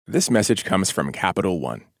This message comes from Capital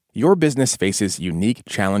One. Your business faces unique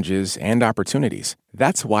challenges and opportunities.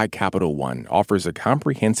 That's why Capital One offers a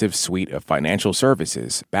comprehensive suite of financial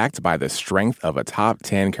services backed by the strength of a top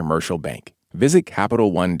 10 commercial bank. Visit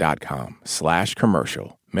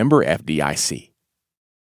CapitalOne.com/commercial. Member FDIC.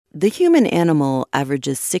 The human animal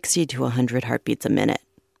averages 60 to 100 heartbeats a minute.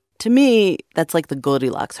 To me, that's like the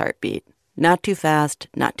Goldilocks heartbeat. Not too fast,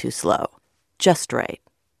 not too slow. Just right.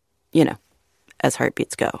 You know, as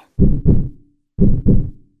heartbeats go.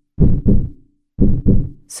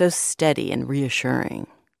 So steady and reassuring.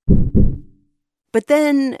 But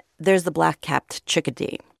then there's the black-capped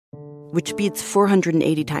chickadee, which beats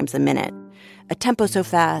 480 times a minute. A tempo so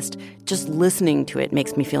fast, just listening to it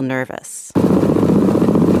makes me feel nervous.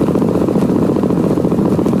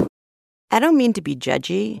 I don't mean to be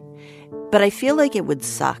judgy, but I feel like it would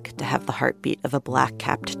suck to have the heartbeat of a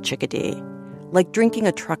black-capped chickadee, like drinking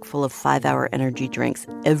a truck full of 5-hour energy drinks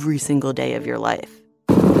every single day of your life.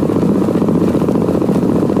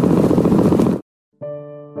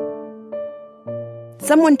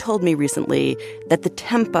 Someone told me recently that the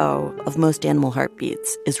tempo of most animal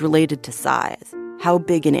heartbeats is related to size, how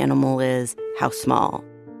big an animal is, how small.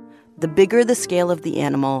 The bigger the scale of the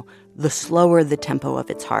animal, the slower the tempo of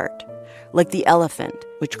its heart. Like the elephant,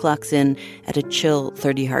 which clocks in at a chill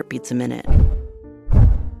 30 heartbeats a minute.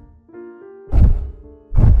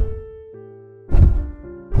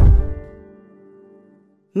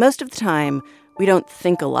 Most of the time, we don't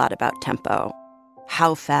think a lot about tempo,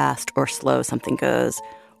 how fast or slow something goes,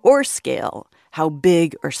 or scale, how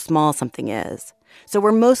big or small something is. So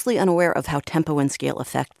we're mostly unaware of how tempo and scale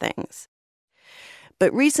affect things.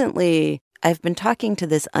 But recently, I've been talking to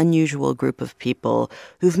this unusual group of people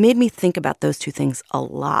who've made me think about those two things a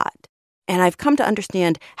lot. And I've come to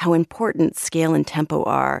understand how important scale and tempo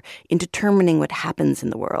are in determining what happens in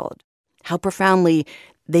the world, how profoundly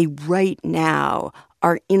they right now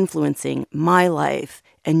are influencing my life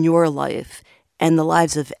and your life and the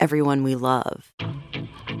lives of everyone we love.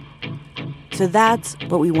 So that's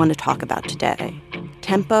what we want to talk about today,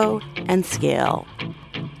 tempo and scale,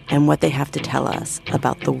 and what they have to tell us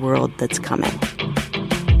about the world that's coming.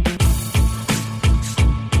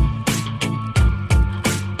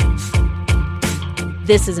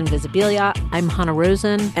 This is Invisibilia. I'm Hannah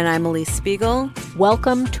Rosen. And I'm Elise Spiegel.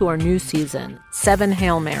 Welcome to our new season, 7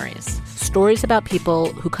 Hail Marys, stories about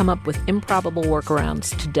people who come up with improbable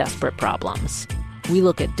workarounds to desperate problems. We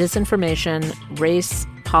look at disinformation, race,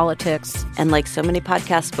 politics. And like so many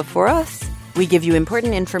podcasts before us, we give you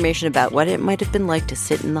important information about what it might have been like to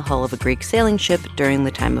sit in the hull of a Greek sailing ship during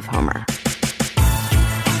the time of Homer.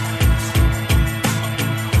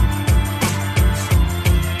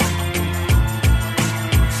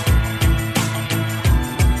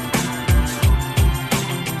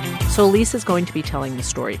 So Elise is going to be telling the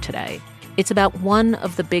story today. It's about one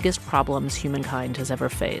of the biggest problems humankind has ever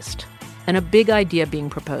faced, and a big idea being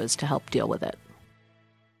proposed to help deal with it.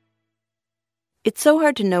 It's so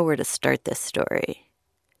hard to know where to start this story.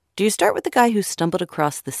 Do you start with the guy who stumbled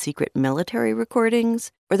across the secret military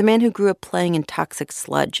recordings, or the man who grew up playing in toxic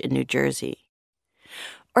sludge in New Jersey?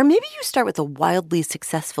 Or maybe you start with a wildly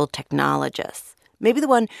successful technologist, maybe the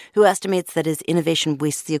one who estimates that his innovation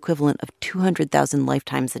wastes the equivalent of 200,000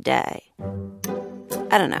 lifetimes a day.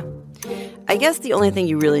 I don't know. I guess the only thing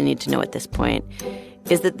you really need to know at this point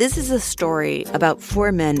is that this is a story about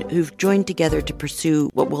 4 men who've joined together to pursue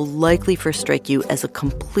what will likely first strike you as a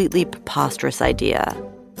completely preposterous idea.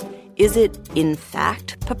 Is it, in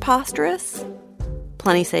fact, preposterous?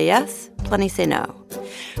 Plenty say yes, plenty say no.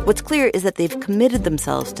 What's clear is that they've committed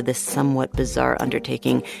themselves to this somewhat bizarre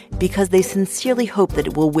undertaking because they sincerely hope that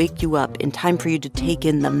it will wake you up in time for you to take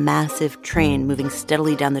in the massive train moving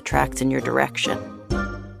steadily down the tracks in your direction.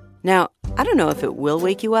 Now, I don't know if it will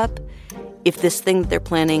wake you up, if this thing that they're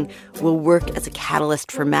planning will work as a catalyst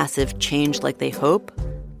for massive change like they hope,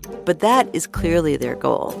 but that is clearly their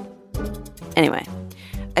goal. Anyway,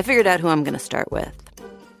 I figured out who I'm going to start with.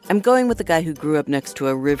 I'm going with the guy who grew up next to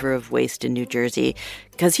a river of waste in New Jersey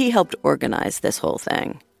because he helped organize this whole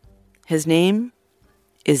thing. His name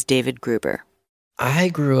is David Gruber. I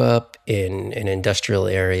grew up in an industrial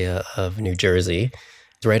area of New Jersey,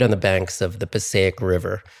 right on the banks of the Passaic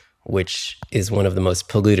River, which is one of the most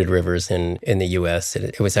polluted rivers in the U.S.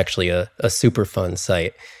 It was actually a super fun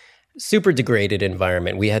site. Super degraded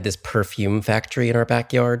environment. We had this perfume factory in our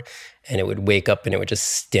backyard, and it would wake up and it would just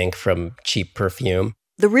stink from cheap perfume.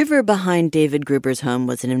 The river behind David Gruber's home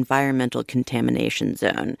was an environmental contamination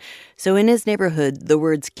zone. So in his neighborhood, the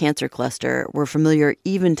words cancer cluster were familiar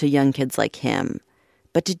even to young kids like him.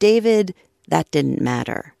 But to David, that didn't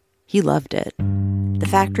matter. He loved it. The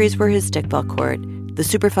factories were his stickball court, the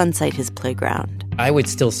Superfund site his playground. I would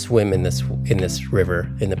still swim in this river,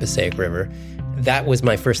 in the Passaic River. That was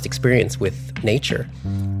my first experience with nature.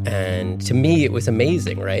 And to me, it was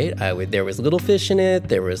amazing, right? There was little fish in it.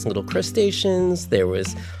 There was little crustaceans.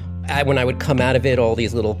 When I would come out of it, all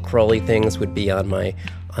these little crawly things would be on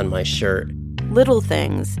my shirt. Little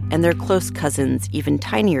things, and their close cousins, even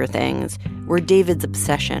tinier things, were David's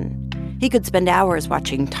obsession. He could spend hours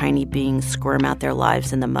watching tiny beings squirm out their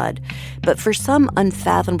lives in the mud. But for some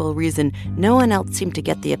unfathomable reason, no one else seemed to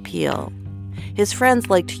get the appeal. His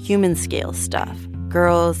friends liked human-scale stuff,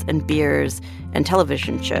 girls and beers and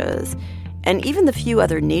television shows. And even the few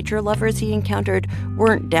other nature lovers he encountered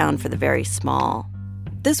weren't down for the very small.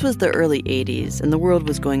 This was the early 80s, and the world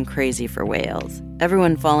was going crazy for whales,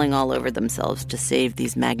 everyone falling all over themselves to save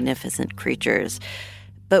these magnificent creatures.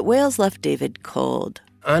 But whales left David cold.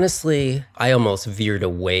 Honestly, I almost veered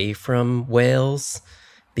away from whales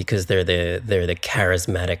because they're the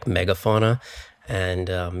charismatic megafauna. And,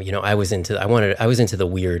 I was into the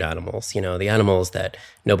weird animals, the animals that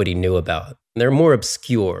nobody knew about. They're more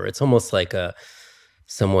obscure. It's almost like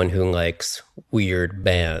someone who likes weird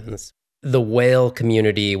bands. The whale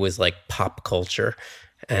community was like pop culture,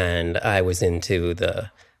 and I was into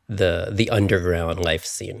the underground life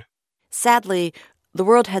scene. Sadly, the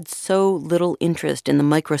world had so little interest in the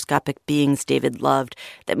microscopic beings David loved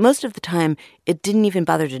that most of the time it didn't even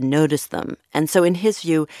bother to notice them, and so in his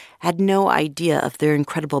view, had no idea of their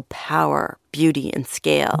incredible power, beauty, and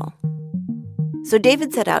scale. So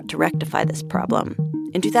David set out to rectify this problem.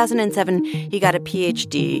 In 2007, he got a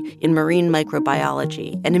PhD in marine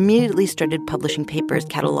microbiology and immediately started publishing papers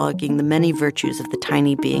cataloging the many virtues of the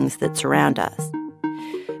tiny beings that surround us.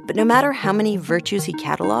 But no matter how many virtues he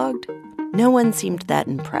cataloged, no one seemed that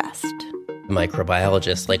impressed.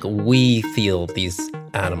 Microbiologists, we feel these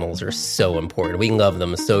animals are so important. We love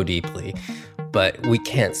them so deeply, but we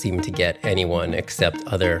can't seem to get anyone except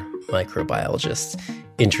other microbiologists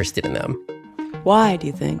interested in them. Why, do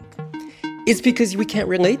you think? It's because we can't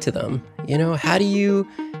relate to them. How do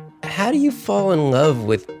you fall in love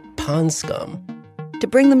with pond scum? To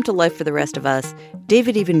bring them to life for the rest of us,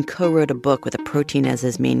 David even co-wrote a book with a protein as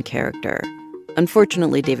his main character.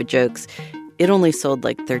 Unfortunately, David jokes, it only sold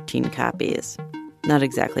 13 copies. Not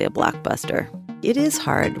exactly a blockbuster. It is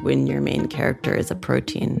hard when your main character is a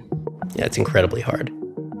protein. Yeah, it's incredibly hard.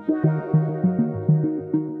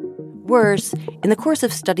 Worse, in the course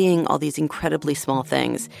of studying all these incredibly small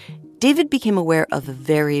things, David became aware of a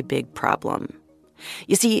very big problem.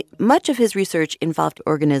 You see, much of his research involved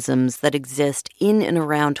organisms that exist in and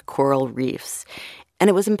around coral reefs, and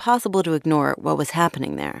it was impossible to ignore what was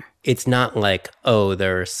happening there. It's not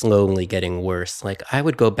they're slowly getting worse. I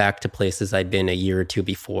would go back to places I'd been a year or two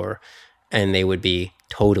before, and they would be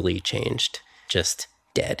totally changed. Just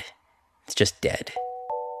dead. It's just dead.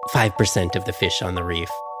 5% of the fish on the reef.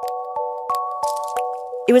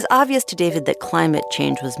 It was obvious to David that climate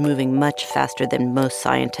change was moving much faster than most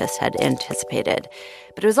scientists had anticipated.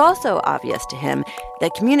 But it was also obvious to him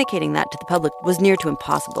that communicating that to the public was near to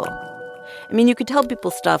impossible. I mean, you could tell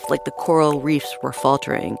people stuff like the coral reefs were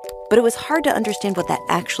faltering, but it was hard to understand what that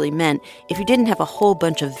actually meant if you didn't have a whole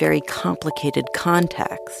bunch of very complicated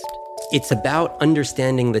context. It's about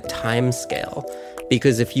understanding the time scale,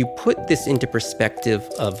 because if you put this into perspective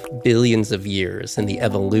of billions of years and the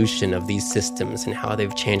evolution of these systems and how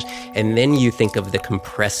they've changed, and then you think of the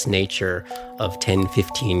compressed nature of 10,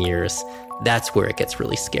 15 years, that's where it gets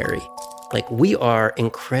really scary. We are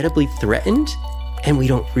incredibly threatened, and we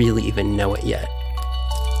don't really even know it yet.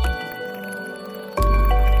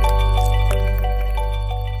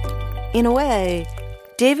 In a way,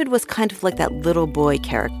 David was kind of like that little boy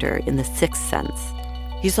character in The Sixth Sense.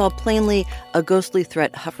 He saw plainly a ghostly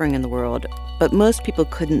threat hovering in the world, but most people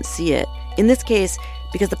couldn't see it. In this case,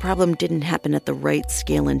 because the problem didn't happen at the right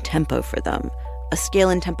scale and tempo for them, a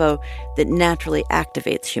scale and tempo that naturally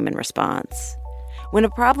activates human response. When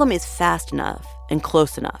a problem is fast enough and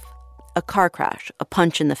close enough, a car crash, a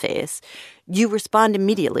punch in the face, you respond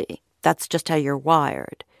immediately. That's just how you're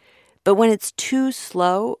wired. But when it's too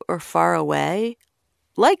slow or far away,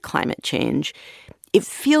 like climate change, it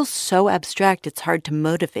feels so abstract it's hard to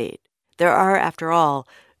motivate. There are, after all,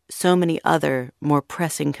 so many other, more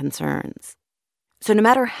pressing concerns. So no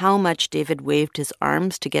matter how much David waved his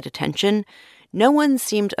arms to get attention, no one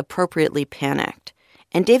seemed appropriately panicked,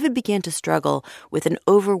 and David began to struggle with an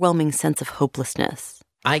overwhelming sense of hopelessness.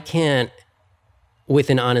 I can't,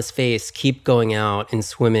 with an honest face, keep going out and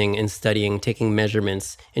swimming and studying, taking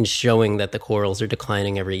measurements and showing that the corals are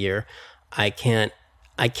declining every year. I can't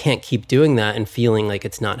keep doing that and feeling like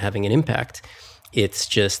it's not having an impact. it's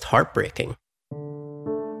just heartbreaking.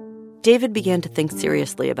 David began to think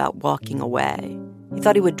seriously about walking away. He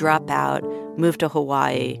thought he would drop out, move to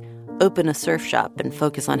Hawaii, open a surf shop, and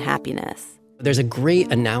focus on happiness. There's a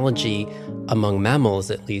great analogy among mammals,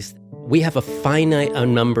 at least. We have a finite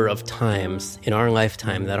number of times in our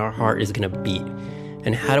lifetime that our heart is going to beat.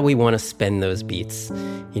 And how do we want to spend those beats?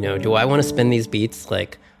 Do I want to spend these beats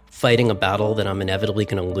like fighting a battle that I'm inevitably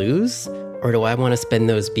going to lose? Or do I want to spend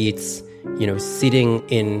those beats, sitting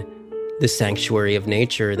in the sanctuary of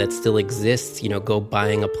nature that still exists, go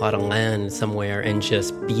buying a plot of land somewhere and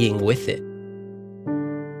just being with it?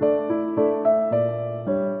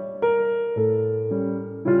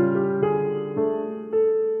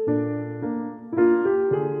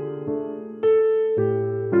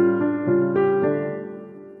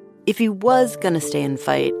 If he was going to stay and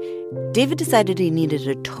fight, David decided he needed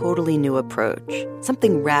a totally new approach,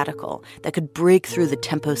 something radical that could break through the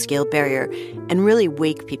tempo scale barrier and really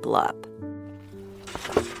wake people up.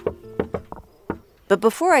 But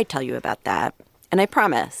before I tell you about that, and I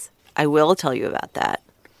promise I will tell you about that,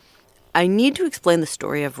 I need to explain the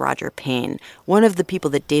story of Roger Payne, one of the people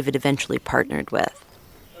that David eventually partnered with.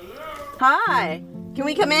 Hi, can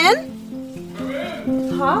we come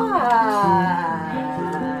in? Hi.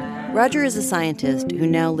 Roger is a scientist who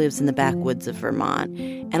now lives in the backwoods of Vermont.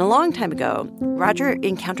 And a long time ago, Roger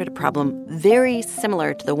encountered a problem very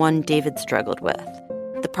similar to the one David struggled with.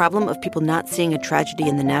 The problem of people not seeing a tragedy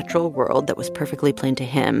in the natural world that was perfectly plain to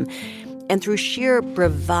him. And through sheer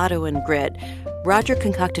bravado and grit, Roger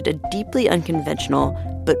concocted a deeply unconventional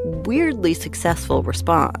but weirdly successful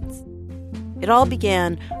response. It all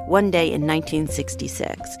began one day in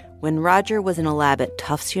 1966 when Roger was in a lab at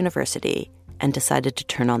Tufts University and decided to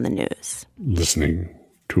turn on the news. Listening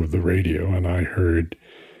to the radio, and I heard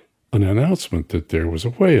an announcement that there was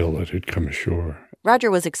a whale that had come ashore.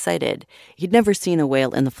 Roger was excited. He'd never seen a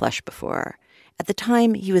whale in the flesh before. At the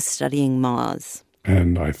time, he was studying moths.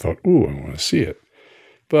 And I thought, ooh, I want to see it.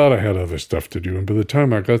 But I had other stuff to do, and by the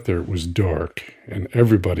time I got there, it was dark, and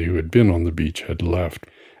everybody who had been on the beach had left,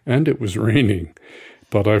 and it was raining.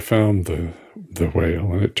 But I found the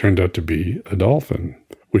whale, and it turned out to be a dolphin,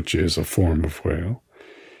 which is a form of whale.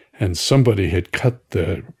 And somebody had cut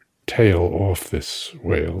the tail off this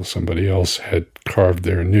whale. Somebody else had carved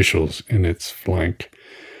their initials in its flank.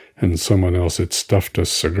 And someone else had stuffed a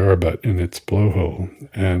cigar butt in its blowhole.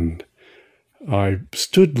 And I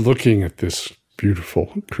stood looking at this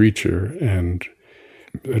beautiful creature, and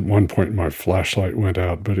at one point my flashlight went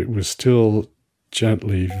out, but it was still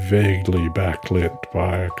gently, vaguely backlit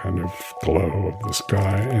by a kind of glow of the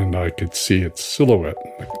sky, and I could see its silhouette,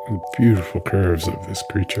 the beautiful curves of this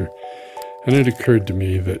creature. And it occurred to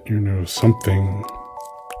me that,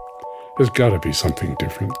 there's got to be something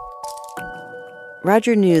different.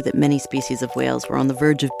 Roger knew that many species of whales were on the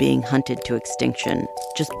verge of being hunted to extinction,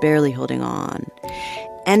 just barely holding on.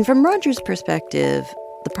 And from Roger's perspective,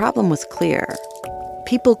 the problem was clear.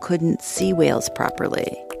 People couldn't see whales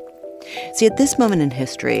properly. See, at this moment in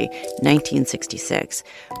history, 1966,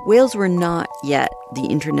 whales were not yet the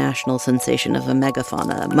international sensation of a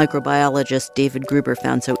megafauna microbiologist David Gruber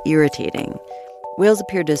found so irritating. Whales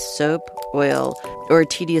appeared as soap, oil, or a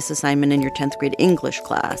tedious assignment in your 10th grade English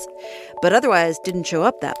class, but otherwise didn't show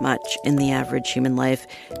up that much in the average human life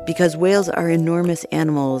because whales are enormous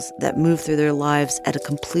animals that move through their lives at a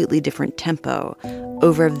completely different tempo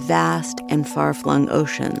over vast and far-flung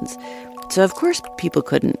oceans. So, of course, people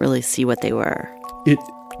couldn't really see what they were. It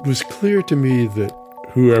was clear to me that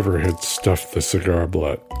whoever had stuffed the cigar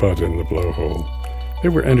butt in the blowhole, they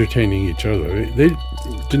were entertaining each other. They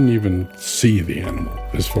didn't even see the animal,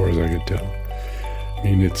 as far as I could tell. I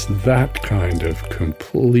mean, it's that kind of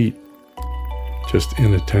complete just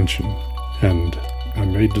inattention. And I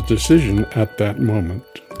made the decision at that moment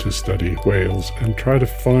to study whales and try to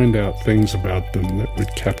find out things about them that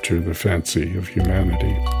would capture the fancy of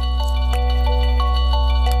humanity.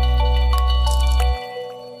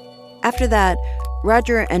 After that,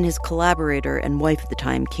 Roger and his collaborator and wife at the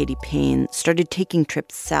time, Katie Payne, started taking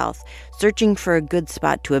trips south, searching for a good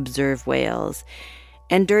spot to observe whales.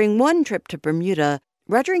 And during one trip to Bermuda,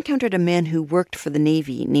 Roger encountered a man who worked for the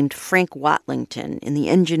Navy named Frank Watlington in the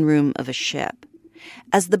engine room of a ship.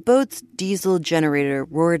 As the boat's diesel generator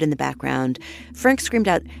roared in the background, Frank screamed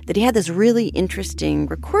out that he had this really interesting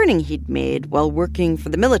recording he'd made while working for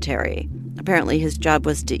the military. Apparently, his job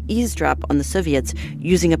was to eavesdrop on the Soviets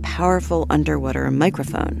using a powerful underwater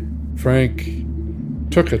microphone. Frank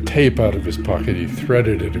took a tape out of his pocket. He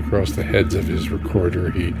threaded it across the heads of his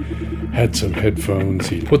recorder. He had some headphones.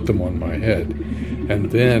 He put them on my head.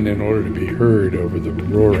 And then, in order to be heard over the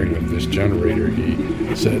roaring of this generator, he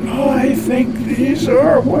said, "I think these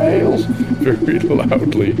are whales," very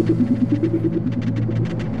loudly.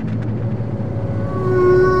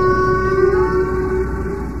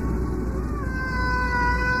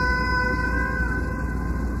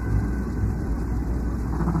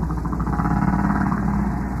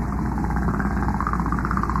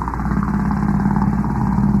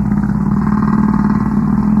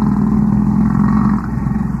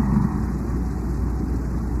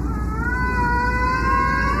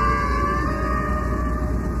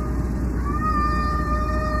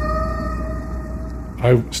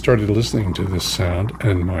 I started listening to this sound,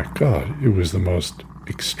 and my God, it was the most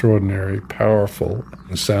extraordinary, powerful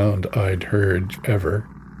sound I'd heard ever.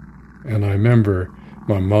 And I remember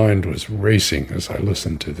my mind was racing as I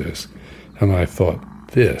listened to this, and I thought,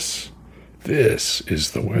 this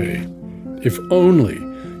is the way. If only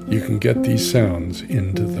you can get these sounds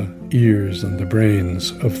into the ears and the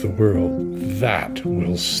brains of the world, that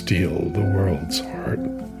will steal the world's heart.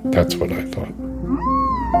 That's what I thought.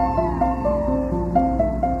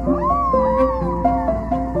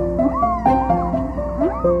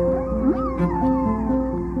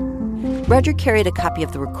 Roger carried a copy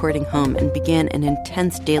of the recording home and began an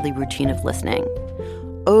intense daily routine of listening.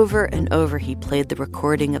 Over and over, he played the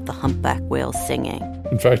recording of the humpback whale singing.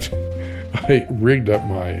 In fact, I rigged up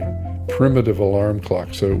my primitive alarm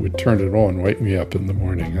clock so it would turn it on, wake me up in the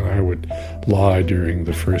morning, and I would lie during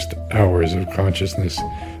the first hours of consciousness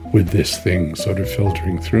with this thing sort of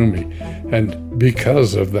filtering through me. And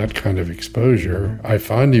because of that kind of exposure, I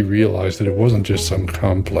finally realized that it wasn't just some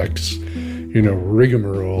complex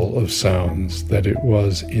rigmarole of sounds, that it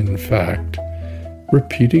was, in fact,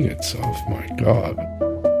 repeating itself. My God.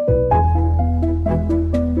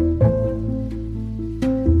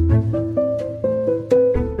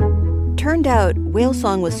 Turned out, whale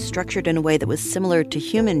song was structured in a way that was similar to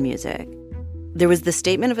human music. There was the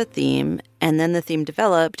statement of a theme, and then the theme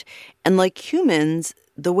developed, and like humans,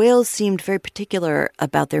 the whales seemed very particular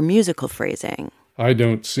about their musical phrasing. I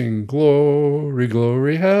don't sing glory,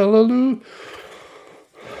 glory, hallelujah,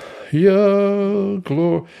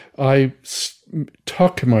 glory. I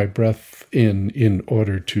tuck my breath in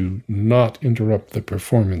order to not interrupt the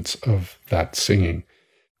performance of that singing.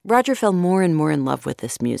 Roger fell more and more in love with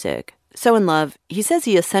this music. So in love, he says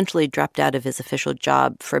he essentially dropped out of his official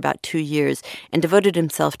job for about 2 years and devoted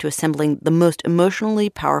himself to assembling the most emotionally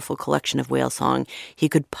powerful collection of whale song he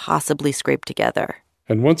could possibly scrape together.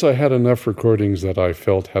 And once I had enough recordings that I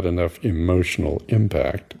felt had enough emotional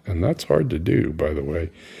impact, and that's hard to do, by the way,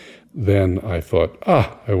 then I thought,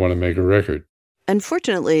 I want to make a record.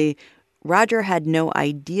 Unfortunately, Roger had no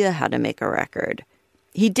idea how to make a record.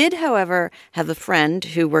 He did, however, have a friend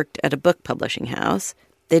who worked at a book publishing house.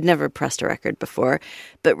 They'd never pressed a record before,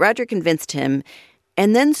 but Roger convinced him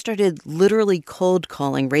and then started literally cold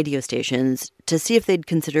calling radio stations to see if they'd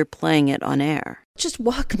consider playing it on air. Just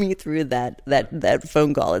walk me through that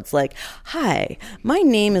phone call. It's like, "Hi, my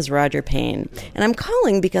name is Roger Payne, and I'm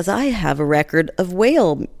calling because I have a record of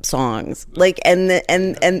whale songs."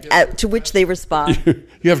 To which they respond,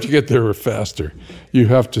 You have to get there faster. You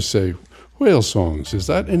have to say, "Whale songs, is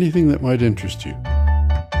that anything that might interest you?"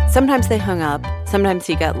 Sometimes they hung up, sometimes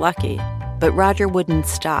he got lucky, but Roger wouldn't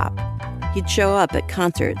stop. He'd show up at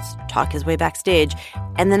concerts, talk his way backstage,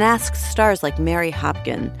 and then ask stars like Mary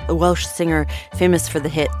Hopkin, a Welsh singer famous for the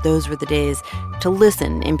hit Those Were the Days, to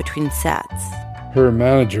listen in between sets. Her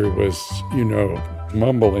manager was,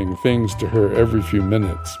 mumbling things to her every few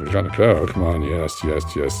minutes. "Oh, come on, yes,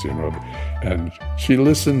 And she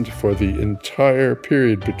listened for the entire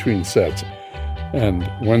period between sets. And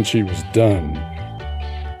when she was done,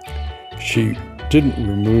 she didn't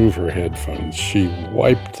remove her headphones. She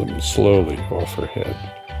wiped them slowly off her head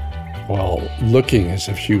while looking as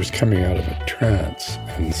if she was coming out of a trance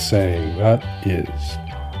and saying, "That is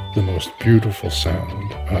the most beautiful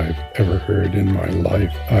sound I've ever heard in my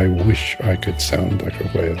life. I wish I could sound like a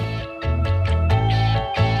whale."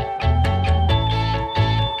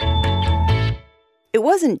 It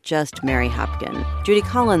wasn't just Mary Hopkin. Judy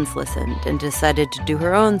Collins listened and decided to do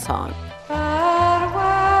her own song.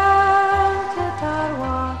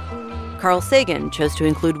 Carl Sagan chose to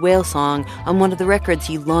include whale song on one of the records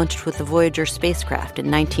he launched with the Voyager spacecraft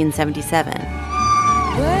in 1977.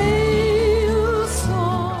 Whale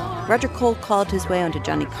song. Roger cold called his way onto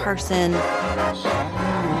Johnny Carson.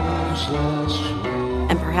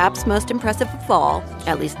 And perhaps most impressive of all,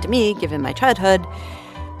 at least to me, given my childhood,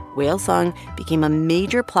 whale song became a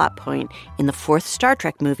major plot point in the fourth Star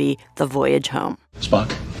Trek movie, The Voyage Home.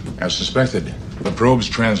 Spock, as suspected, the probe's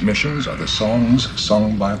transmissions are the songs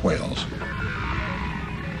sung by whales.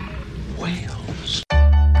 Whales.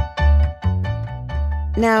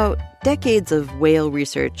 Now, decades of whale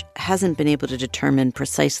research hasn't been able to determine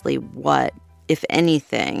precisely what, if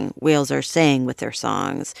anything, whales are saying with their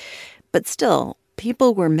songs. But still,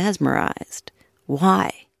 people were mesmerized.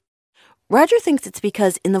 Why? Roger thinks it's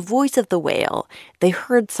because in the voice of the whale, they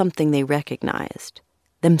heard something they recognized,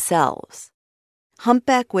 themselves.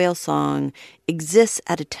 Humpback whale song exists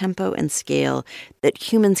at a tempo and scale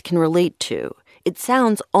that humans can relate to. It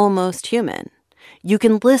sounds almost human. You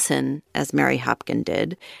can listen, as Mary Hopkin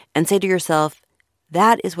did, and say to yourself,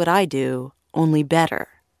 that is what I do, only better.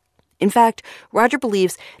 In fact, Roger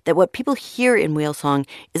believes that what people hear in whale song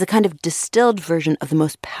is a kind of distilled version of the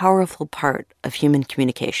most powerful part of human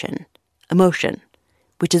communication, emotion,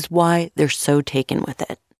 which is why they're so taken with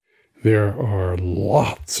it. There are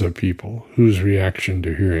lots of people whose reaction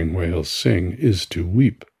to hearing whales sing is to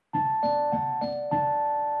weep.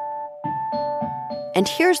 And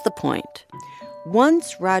here's the point.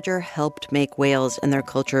 Once Roger helped make whales and their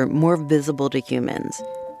culture more visible to humans,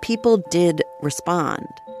 people did respond.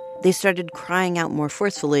 They started crying out more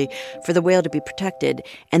forcefully for the whale to be protected,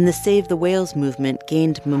 and the Save the Whales movement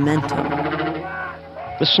gained momentum.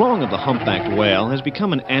 The song of the humpbacked whale has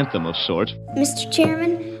become an anthem of sorts. Mr.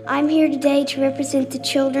 Chairman, I'm here today to represent the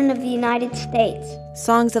children of the United States.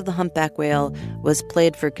 Songs of the Humpback Whale was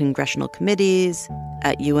played for congressional committees,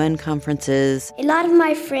 at UN conferences. A lot of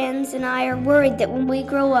my friends and I are worried that when we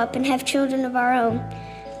grow up and have children of our own,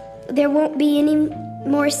 there won't be any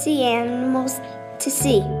more sea animals to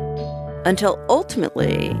see. Until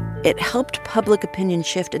ultimately, it helped public opinion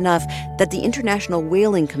shift enough that the International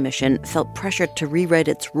Whaling Commission felt pressure to rewrite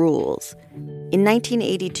its rules. In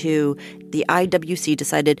 1982, the IWC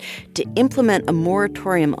decided to implement a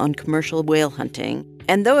moratorium on commercial whale hunting.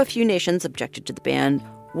 And though a few nations objected to the ban,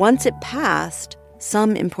 once it passed,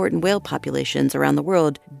 some important whale populations around the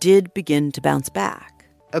world did begin to bounce back.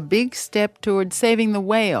 A big step toward saving the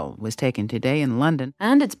whale was taken today in London.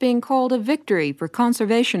 And it's being called a victory for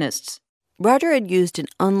conservationists. Roger had used an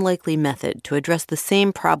unlikely method to address the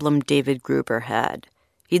same problem David Gruber had.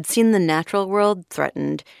 He'd seen the natural world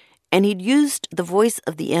threatened, and he'd used the voice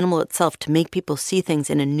of the animal itself to make people see things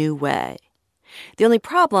in a new way. The only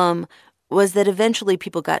problem was that eventually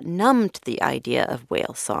people got numb to the idea of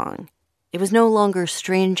whale song. It was no longer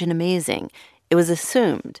strange and amazing. It was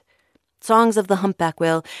assumed. Songs of the humpback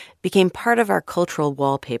whale became part of our cultural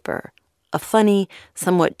wallpaper, a funny,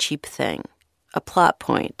 somewhat cheap thing, a plot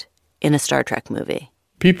point in a Star Trek movie.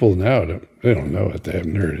 People now, they don't know it. They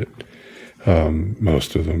haven't heard it.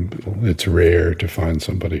 Most of them, it's rare to find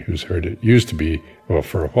somebody who's heard it. Used to be, well,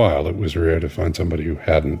 for a while, it was rare to find somebody who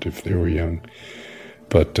hadn't if they were young.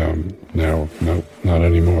 But now, no, not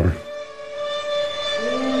anymore.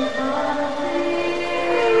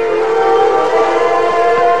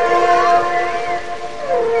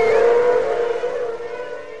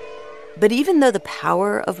 But even though the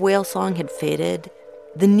power of whale song had faded,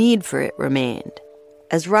 the need for it remained.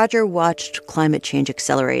 As Roger watched climate change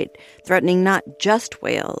accelerate, threatening not just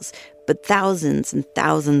whales, but thousands and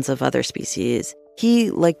thousands of other species,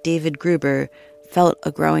 he, like David Gruber, felt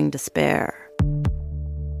a growing despair.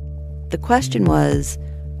 The question was,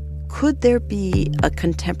 could there be a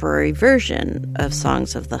contemporary version of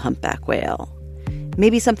Songs of the Humpback Whale?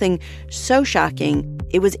 Maybe something so shocking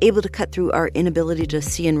it was able to cut through our inability to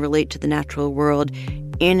see and relate to the natural world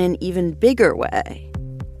in an even bigger way.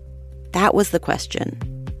 That was the question.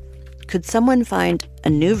 Could someone find a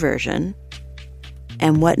new version?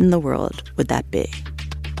 And what in the world would that be?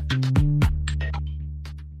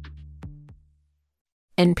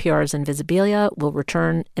 NPR's Invisibilia will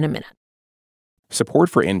return in a minute. Support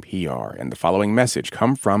for NPR and the following message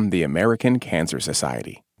come from the American Cancer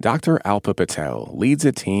Society. Dr. Alpa Patel leads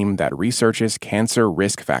a team that researches cancer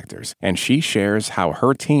risk factors, and she shares how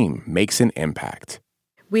her team makes an impact.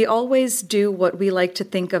 We always do what we like to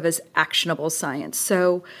think of as actionable science.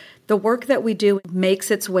 So the work that we do makes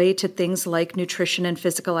its way to things like nutrition and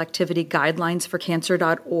physical activity guidelines for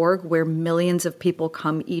cancer.org, where millions of people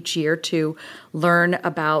come each year to learn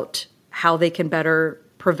about how they can better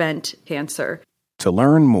prevent cancer. To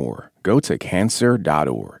learn more, go to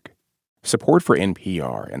cancer.org. Support for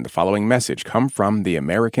NPR and the following message come from the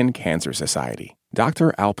American Cancer Society.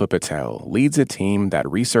 Dr. Alpa Patel leads a team that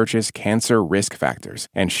researches cancer risk factors,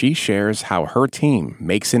 and she shares how her team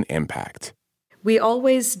makes an impact. We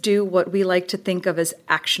always do what we like to think of as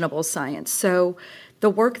actionable science. So the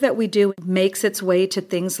work that we do makes its way to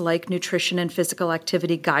things like nutrition and physical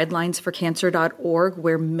activity guidelines for cancer.org,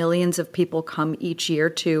 where millions of people come each year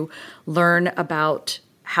to learn about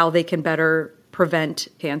how they can better prevent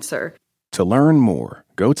cancer. To learn more,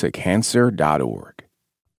 go to cancer.org.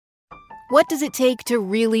 What does it take to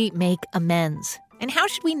really make amends? And how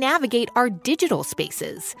should we navigate our digital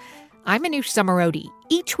spaces? I'm Anoush Samarodi.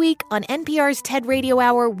 Each week on NPR's TED Radio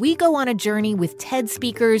Hour, we go on a journey with TED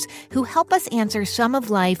speakers who help us answer some of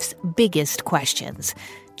life's biggest questions.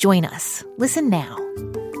 Join us. Listen now.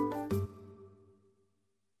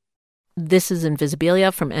 This is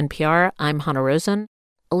Invisibilia from NPR. I'm Hannah Rosen.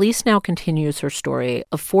 Elise now continues her story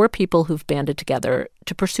of 4 people who've banded together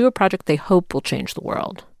to pursue a project they hope will change the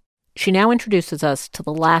world. She now introduces us to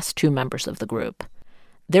the last 2 members of the group.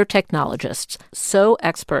 They're technologists, so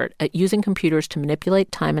expert at using computers to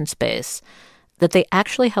manipulate time and space that they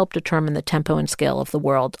actually help determine the tempo and scale of the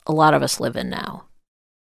world a lot of us live in now.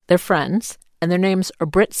 They're friends, and their names are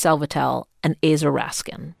Brit Selvatel and Aza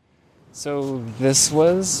Raskin. So this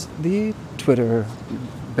was the Twitter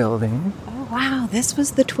building. Oh, wow, this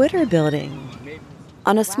was the Twitter building.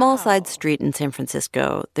 On a small side street in San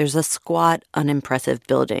Francisco, there's a squat, unimpressive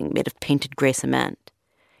building made of painted gray cement.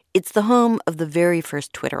 It's the home of the very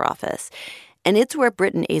first Twitter office, and it's where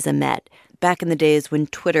Brit and Aza met back in the days when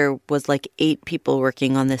Twitter was like 8 people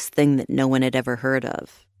working on this thing that no one had ever heard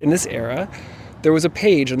of. In this era, there was a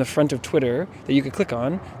page on the front of Twitter that you could click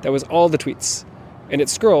on that was all the tweets, and it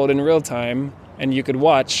scrolled in real time, and you could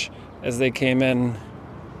watch as they came in,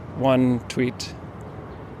 one tweet,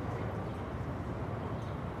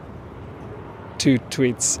 2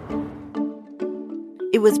 tweets.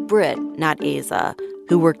 It was Brit, not Aza,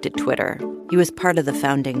 who worked at Twitter. He was part of the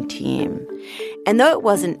founding team. And though it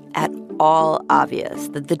wasn't at all obvious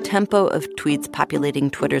that the tempo of tweets populating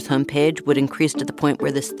Twitter's homepage would increase to the point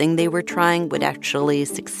where this thing they were trying would actually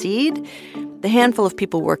succeed, the handful of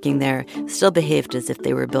people working there still behaved as if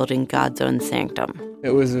they were building God's own sanctum.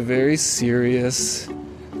 It was a very serious,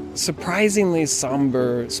 surprisingly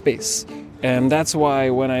somber space. And that's why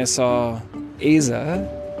when I saw Aza,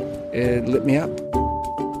 it lit me up.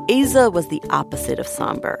 Aza was the opposite of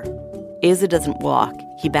somber. Aza doesn't walk,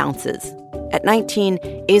 he bounces. At 19,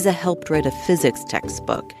 Aza helped write a physics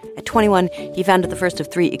textbook. At 21, he founded the first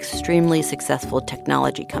of 3 extremely successful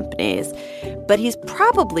technology companies. But he's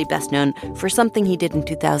probably best known for something he did in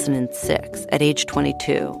 2006, at age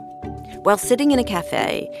 22. While sitting in a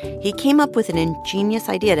cafe, he came up with an ingenious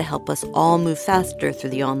idea to help us all move faster through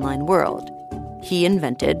the online world. He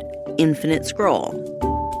invented infinite scroll.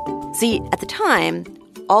 See, at the time,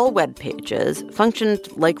 all web pages functioned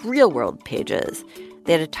like real-world pages.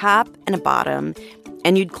 They had a top and a bottom,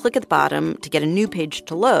 and you'd click at the bottom to get a new page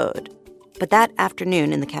to load. But that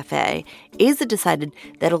afternoon in the cafe, Aza decided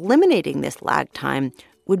that eliminating this lag time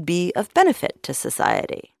would be of benefit to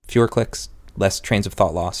society. Fewer clicks, less trains of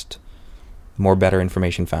thought lost, more better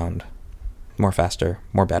information found, more faster,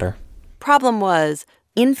 more better. Problem was,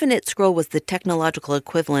 infinite scroll was the technological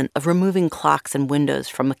equivalent of removing clocks and windows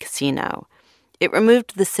from a casino. It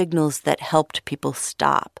removed the signals that helped people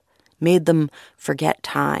stop, made them forget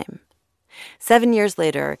time. 7 years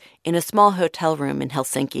later, in a small hotel room in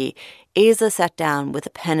Helsinki, Aza sat down with a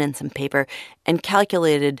pen and some paper and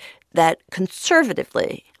calculated that,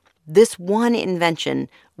 conservatively, this one invention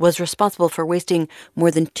was responsible for wasting more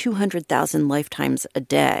than 200,000 lifetimes a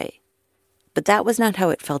day. But that was not how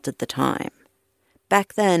it felt at the time.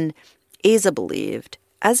 Back then, Aza believed,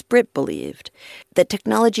 as Brit believed, that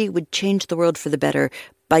technology would change the world for the better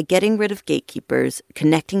by getting rid of gatekeepers,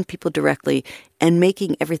 connecting people directly, and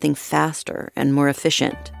making everything faster and more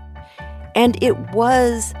efficient. And it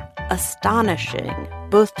was astonishing,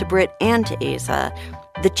 both to Brit and to Aza,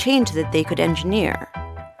 the change that they could engineer.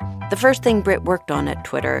 The first thing Brit worked on at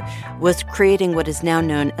Twitter was creating what is now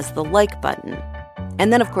known as the like button.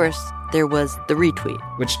 And then, of course, there was the retweet.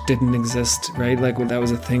 Which didn't exist, right? Like, that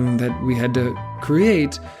was a thing that we had to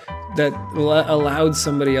create that allowed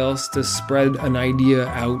somebody else to spread an idea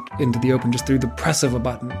out into the open just through the press of a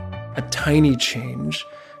button. A tiny change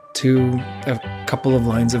to a couple of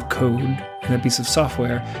lines of code in a piece of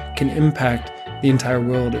software can impact the entire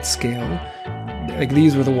world at scale. Like,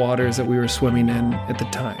 these were the waters that we were swimming in at the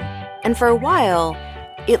time. And for a while,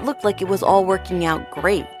 it looked like it was all working out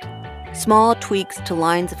great. Small tweaks to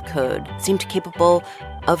lines of code seemed capable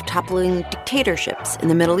of toppling dictatorships in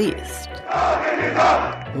the Middle East.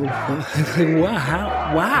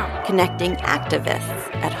 Wow. Connecting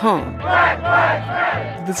activists at home.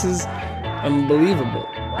 This is unbelievable.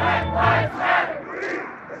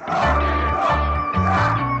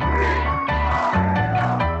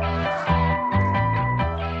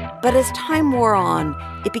 But as time wore on,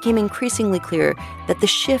 it became increasingly clear that the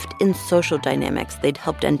shift in social dynamics they'd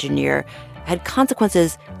helped engineer had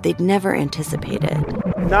consequences they'd never anticipated.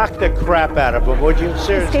 Knock the crap out of them, would you?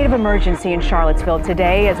 Seriously. The state of emergency in Charlottesville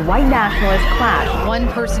today as white nationalists clash. One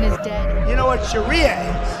person is dead. You know what Sharia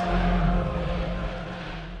is?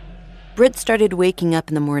 Britt started waking up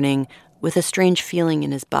in the morning with a strange feeling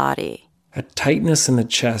in his body. A tightness in the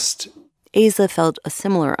chest. Asa felt a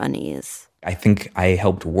similar unease. I think I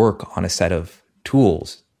helped work on a set of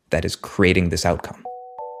tools that is creating this outcome.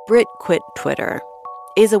 Britt quit Twitter.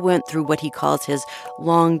 Asa went through what he calls his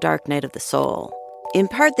long, dark night of the soul. In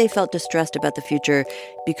part, they felt distressed about the future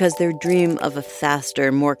because their dream of a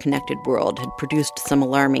faster, more connected world had produced some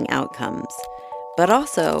alarming outcomes. But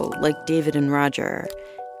also, like David and Roger,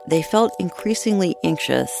 they felt increasingly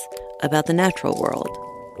anxious about the natural world.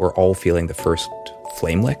 We're all feeling the first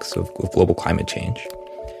flame licks of global climate change.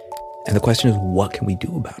 And the question is, what can we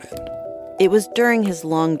do about it? It was during his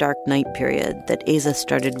long, dark night period that Asa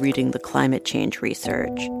started reading the climate change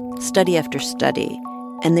research, study after study,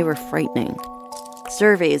 and they were frightening.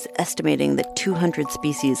 Surveys estimating that 200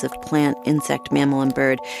 species of plant, insect, mammal, and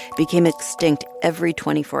bird became extinct every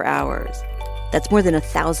 24 hours. That's more than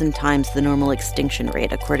 1,000 times the normal extinction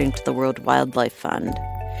rate, according to the World Wildlife Fund.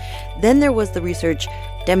 Then there was the research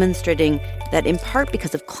demonstrating that in part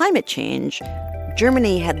because of climate change,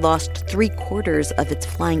 Germany had lost 3/4 of its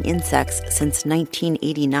flying insects since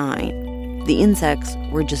 1989. The insects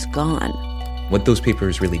were just gone. What those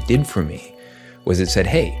papers really did for me was it said,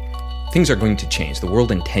 hey, things are going to change. The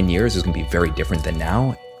world in 10 years is going to be very different than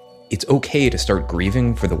now. It's okay to start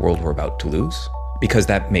grieving for the world we're about to lose, because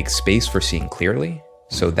that makes space for seeing clearly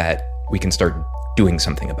so that we can start doing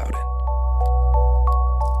something about it.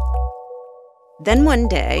 Then one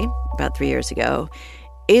day, about 3 years ago,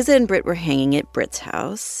 Asa and Britt were hanging at Britt's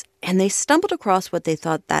house, and they stumbled across what they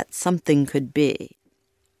thought that something could be.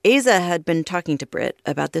 Asa had been talking to Britt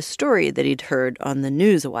about this story that he'd heard on the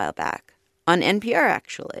news a while back. On NPR,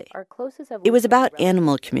 actually. It was about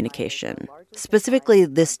animal communication, specifically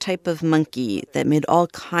this type of monkey that made all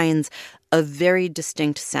kinds of very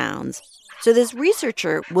distinct sounds. So this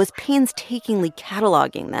researcher was painstakingly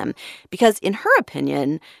cataloging them because, in her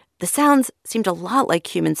opinion, the sounds seemed a lot like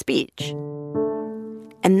human speech.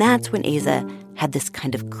 And that's when Asa had this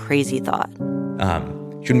kind of crazy thought.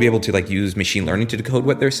 Shouldn't be able to use machine learning to decode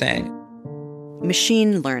what they're saying?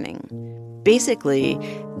 Machine learning. Basically,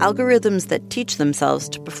 algorithms that teach themselves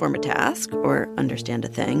to perform a task or understand a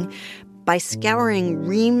thing by scouring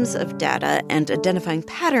reams of data and identifying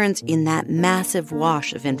patterns in that massive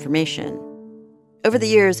wash of information. Over the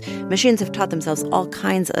years, machines have taught themselves all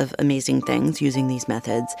kinds of amazing things using these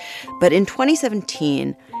methods. But in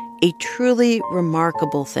 2017, a truly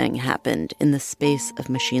remarkable thing happened in the space of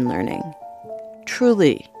machine learning.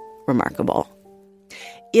 Truly remarkable.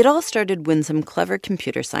 It all started when some clever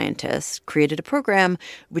computer scientists created a program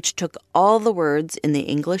which took all the words in the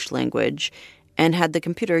English language and had the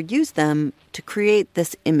computer use them to create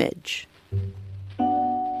this image.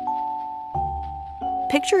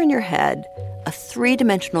 Picture in your head a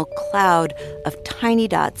three-dimensional cloud of tiny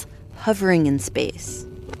dots hovering in space.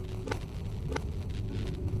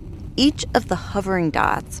 Each of the hovering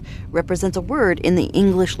dots represents a word in the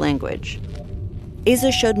English language.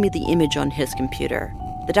 Asa showed me the image on his computer.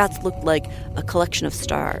 The dots looked like a collection of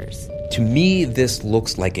stars. To me, this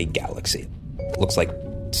looks like a galaxy. It looks like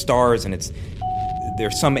stars, and there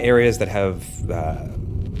are some areas that have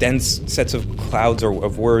dense sets of clouds or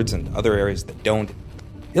of words and other areas that don't.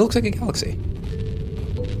 It looks like a galaxy.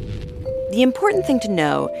 The important thing to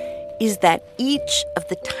know is that each of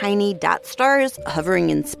the tiny dot stars hovering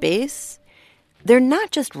in space, they're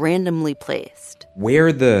not just randomly placed.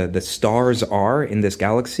 Where the stars are in this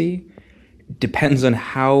galaxy depends on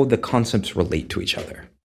how the concepts relate to each other.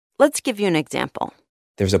 Let's give you an example.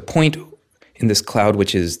 There's a point in this cloud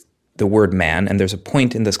which is the word man, and there's a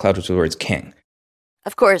point in this cloud which is the word king.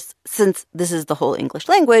 Of course, since this is the whole English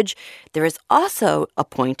language, there is also a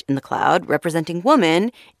point in the cloud representing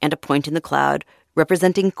woman and a point in the cloud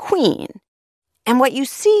representing queen. And what you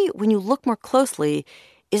see when you look more closely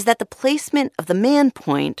is that the placement of the man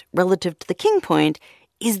point relative to the king point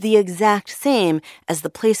is the exact same as the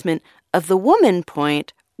placement of the woman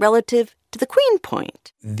point relative to the queen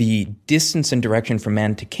point. The distance and direction from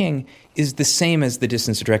man to king is the same as the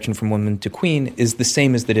distance and direction from woman to queen is the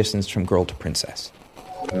same as the distance from girl to princess.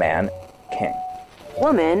 Man, king.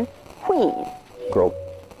 Woman, queen. Girl,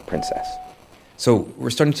 princess. So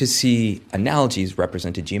we're starting to see analogies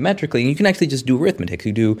represented geometrically, and you can actually just do arithmetic.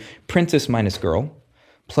 You do princess minus girl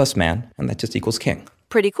plus man, and that just equals king.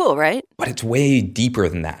 Pretty cool, right? But it's way deeper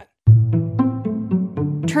than that.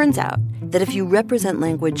 Turns out that if you represent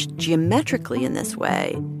language geometrically in this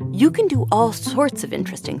way, you can do all sorts of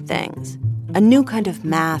interesting things. A new kind of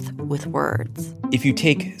math with words. If you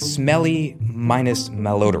take smelly minus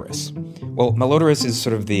malodorous, well, malodorous is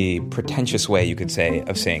sort of the pretentious way, you could say,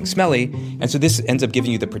 of saying smelly, and so this ends up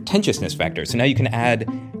giving you the pretentiousness factor. So now you can add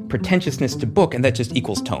pretentiousness to book, and that just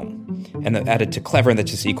equals tone. And then add it to clever, and that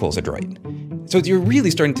just equals adroit. So you're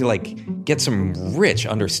really starting to, get some rich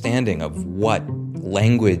understanding of what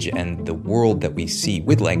language and the world that we see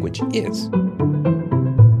with language is.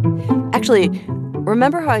 Actually,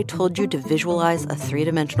 remember how I told you to visualize a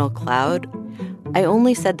three-dimensional cloud? I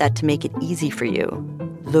only said that to make it easy for you.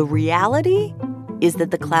 The reality is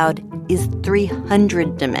that the cloud is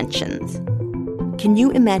 300 dimensions. Can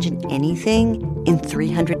you imagine anything in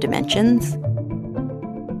 300 dimensions?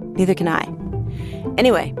 Neither can I.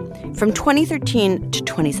 Anyway, from 2013 to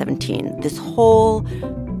 2017, this whole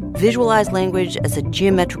visualize language as a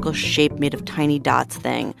geometrical shape made of tiny dots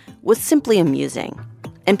thing was simply amusing.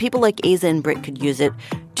 And people like Aza and Britt could use it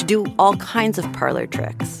to do all kinds of parlor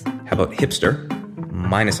tricks. How about hipster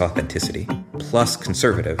minus authenticity plus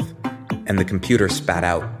conservative, and the computer spat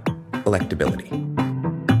out electability?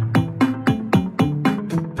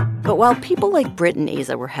 But while people like Britt and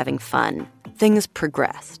Aza were having fun, things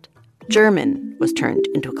progressed. German was turned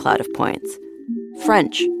into a cloud of points.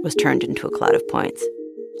 French was turned into a cloud of points.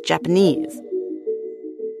 Japanese.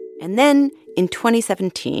 And then, in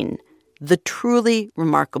 2017, the truly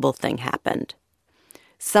remarkable thing happened.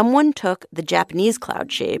 Someone took the Japanese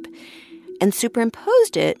cloud shape and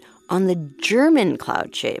superimposed it on the German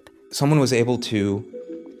cloud shape. Someone was able to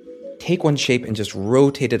take one shape and just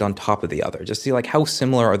rotate it on top of the other. Just see how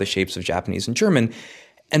similar are the shapes of Japanese and German.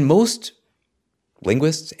 And most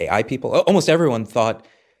linguists, AI people, almost everyone thought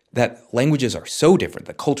that languages are so different,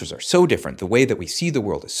 that cultures are so different, the way that we see the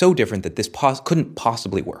world is so different that this couldn't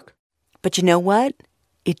possibly work. But you know what?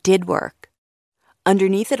 It did work.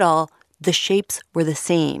 Underneath it all, the shapes were the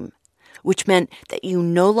same, which meant that you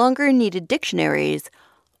no longer needed dictionaries.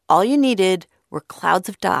 All you needed were clouds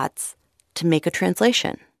of dots to make a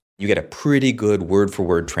translation. You get a pretty good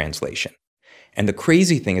word-for-word translation. And the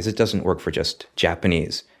crazy thing is it doesn't work for just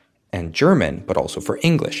Japanese and German, but also for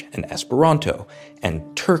English and Esperanto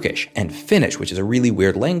and Turkish and Finnish, which is a really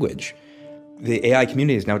weird language. The AI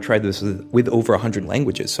community has now tried this with over 100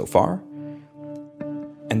 languages so far.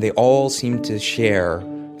 And they all seem to share,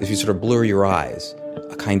 if you sort of blur your eyes,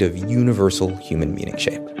 a kind of universal human meaning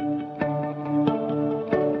shape.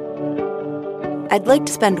 I'd like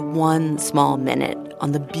to spend one small minute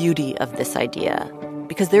on the beauty of this idea,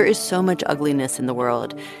 because there is so much ugliness in the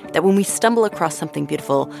world that when we stumble across something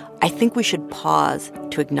beautiful, I think we should pause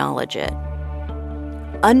to acknowledge it.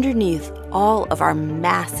 Underneath all of our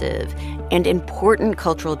massive and important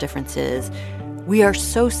cultural differences, we are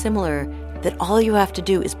so similar that all you have to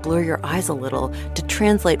do is blur your eyes a little to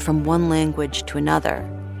translate from one language to another.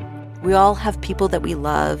 We all have people that we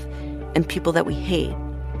love and people that we hate.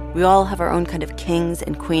 We all have our own kind of kings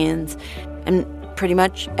and queens and pretty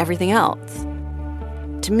much everything else.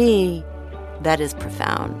 To me, that is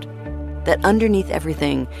profound. That underneath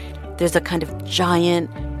everything, there's a kind of giant,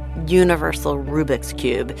 universal Rubik's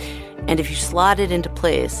Cube. And if you slot it into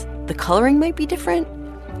place, the coloring might be different,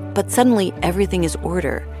 but suddenly everything is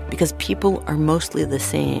order because people are mostly the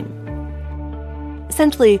same.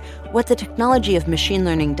 Essentially, what the technology of machine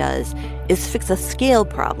learning does is fix a scale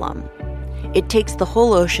problem. It takes the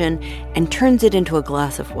whole ocean and turns it into a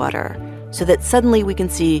glass of water so that suddenly we can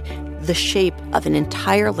see the shape of an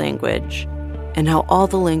entire language and how all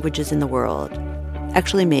the languages in the world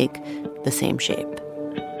actually make the same shape.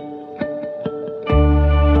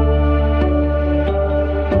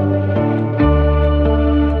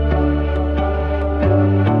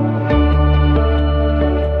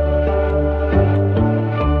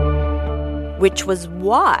 Which was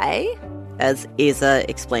why, as Aza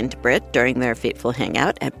explained to Britt during their fateful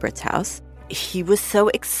hangout at Britt's house, he was so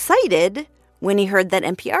excited when he heard that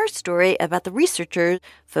NPR story about the researchers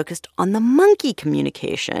focused on the monkey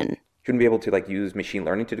communication. Shouldn't be able to use machine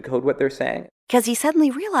learning to decode what they're saying? Because he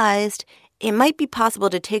suddenly realized it might be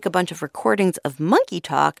possible to take a bunch of recordings of monkey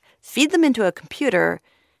talk, feed them into a computer,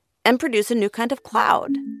 and produce a new kind of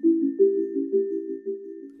cloud.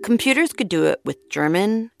 Computers could do it with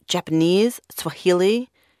German, Japanese, Swahili.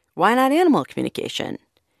 Why not animal communication?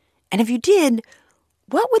 And if you did,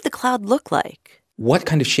 what would the cloud look like? What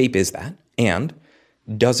kind of shape is that? And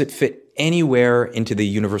does it fit anywhere into the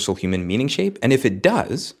universal human meaning shape? And if it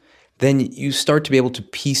does, then you start to be able to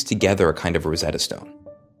piece together a kind of Rosetta Stone.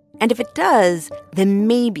 And if it does, then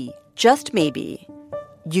maybe, just maybe,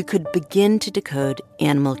 you could begin to decode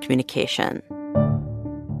animal communication.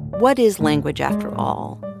 what is language after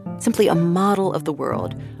all? Simply a model of the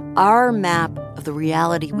world, our map of the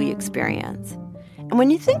reality we experience. And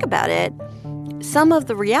when you think about it, some of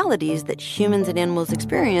the realities that humans and animals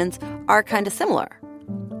experience are kind of similar.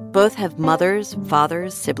 Both have mothers,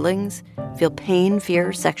 fathers, siblings, feel pain,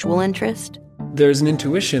 fear, sexual interest. There's an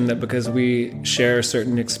intuition that because we share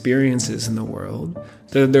certain experiences in the world,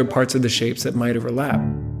 there are parts of the shapes that might overlap.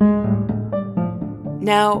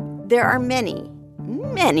 Now, there are many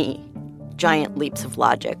giant leaps of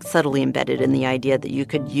logic subtly embedded in the idea that you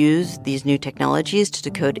could use these new technologies to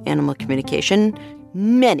decode animal communication.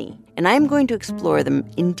 Many. And I'm going to explore them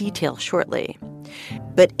in detail shortly.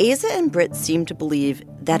 But Aza and Britt seem to believe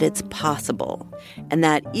that it's possible, and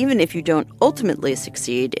that even if you don't ultimately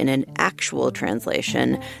succeed in an actual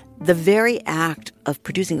translation, the very act of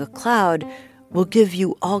producing a cloud will give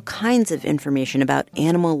you all kinds of information about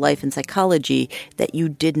animal life and psychology that you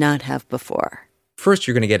did not have before. First,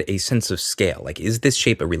 you're going to get a sense of scale. Like, is this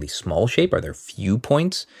shape a really small shape? Are there few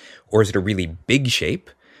points? Or is it a really big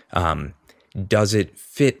shape? Does it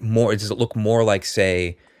fit more? Does it look more like,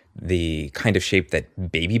 say, the kind of shape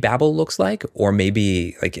that baby babble looks like? Or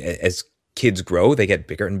maybe, like, as kids grow, they get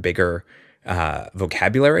bigger and bigger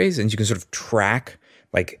vocabularies, and you can sort of track,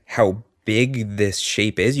 like, how big this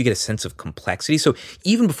shape is. You get a sense of complexity. So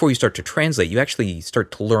even before you start to translate, you actually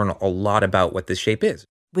start to learn a lot about what this shape is.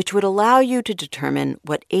 Which would allow you to determine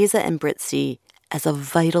what Aza and Britt see as a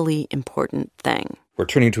vitally important thing. We're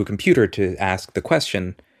turning to a computer to ask the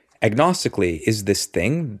question, agnostically, is this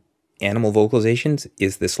thing animal vocalizations?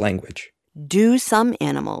 Is this language? Do some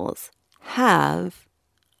animals have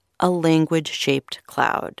a language-shaped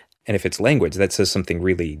cloud? And if it's language, that says something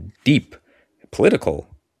really deep, political,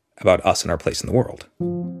 about us and our place in the world.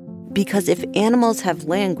 Because if animals have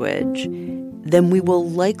language, then we will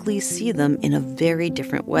likely see them in a very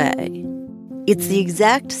different way. It's the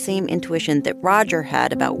exact same intuition that Roger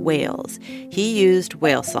had about whales. He used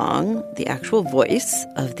whale song, the actual voice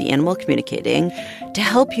of the animal communicating, to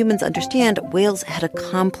help humans understand whales had a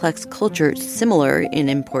complex culture similar in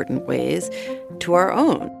important ways to our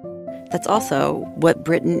own. That's also what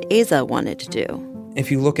Britt and Aza wanted to do.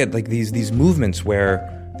 If you look at like these movements where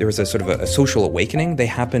there was a sort of a social awakening, they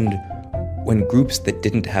happened when groups that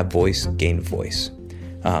didn't have voice gained voice.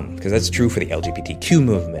 Because that's true for the LGBTQ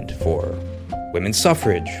movement, for women's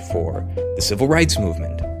suffrage, for the civil rights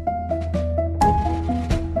movement.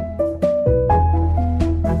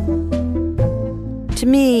 To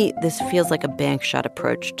me, this feels like a bank shot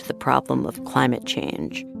approach to the problem of climate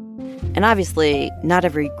change. And obviously, not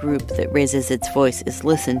every group that raises its voice is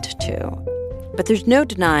listened to. But there's no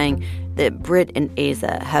denying that Britt and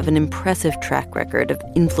Aza have an impressive track record of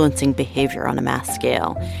influencing behavior on a mass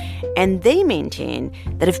scale. And they maintain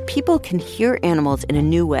that if people can hear animals in a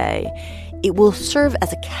new way, it will serve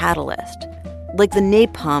as a catalyst, like the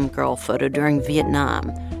Napalm Girl photo during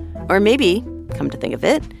Vietnam. Or maybe, come to think of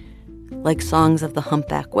it, like songs of the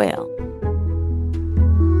humpback whale.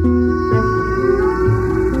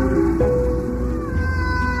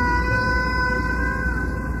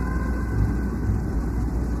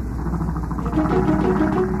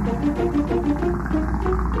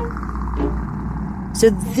 So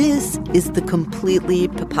this is the completely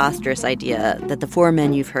preposterous idea that the four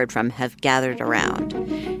men you've heard from have gathered around.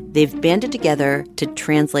 They've banded together to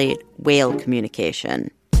translate whale communication.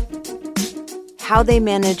 How they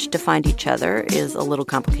managed to find each other is a little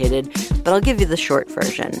complicated, but I'll give you the short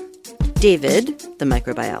version. David, the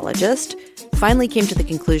microbiologist, finally came to the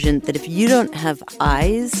conclusion that if you don't have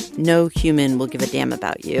eyes, no human will give a damn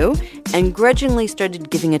about you, and grudgingly started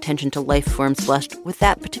giving attention to life forms blessed with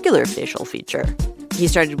that particular facial feature. He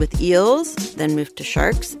started with eels, then moved to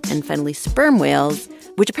sharks, and finally sperm whales,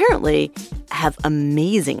 which apparently have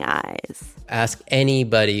amazing eyes. Ask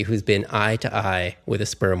anybody who's been eye to eye with a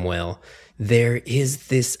sperm whale. There is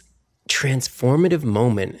this transformative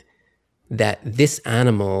moment that this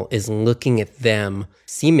animal is looking at them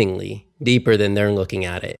seemingly deeper than they're looking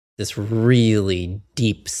at it. This really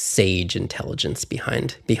deep sage intelligence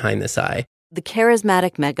behind this eye. The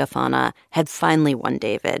charismatic megafauna had finally won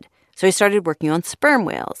David, so he started working on sperm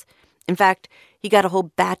whales. In fact, he got a whole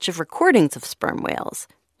batch of recordings of sperm whales.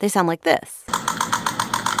 They sound like this.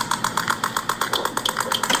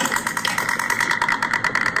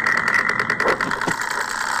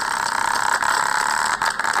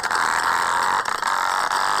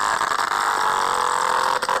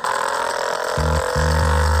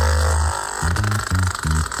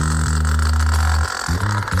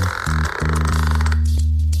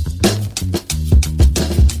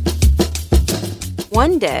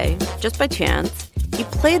 One day, just by chance, he He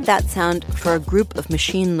played that sound for a group of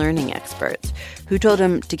machine learning experts who told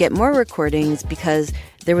him to get more recordings because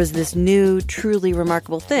there was this new, truly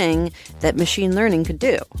remarkable thing that machine learning could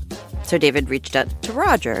do. So David reached out to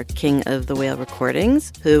Roger, king of the whale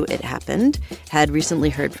recordings, who, it happened, had recently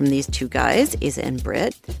heard from these two guys, Asa and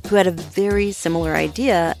Britt, who had a very similar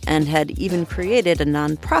idea and had even created a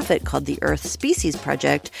nonprofit called the Earth Species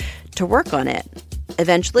Project to work on it.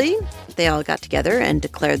 Eventually, they all got together and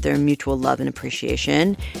declared their mutual love and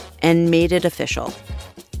appreciation and made it official.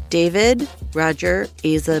 David, Roger,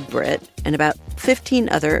 Asa, Britt, and about 15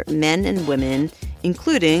 other men and women,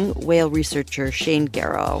 including whale researcher Shane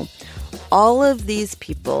Garrow, all of these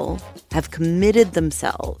people have committed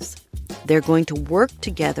themselves. They're going to work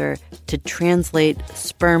together to translate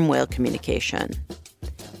sperm whale communication.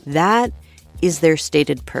 That is their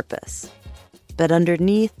stated purpose. But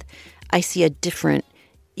underneath, I see a different,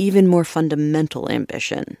 even more fundamental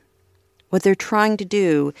ambition. What they're trying to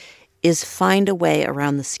do is find a way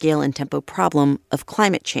around the scale and tempo problem of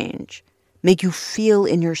climate change, make you feel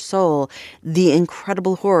in your soul the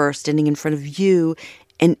incredible horror standing in front of you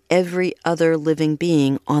and every other living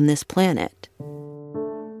being on this planet.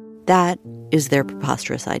 That is their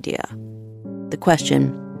preposterous idea. The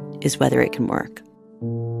question is whether it can work.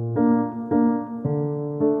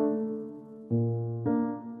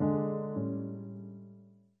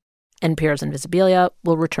 NPR's Invisibilia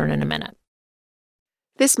will return in a minute.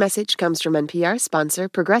 This message comes from NPR sponsor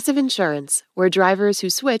Progressive Insurance, where drivers who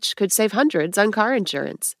switch could save hundreds on car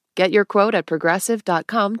insurance. Get your quote at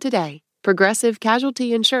Progressive.com today. Progressive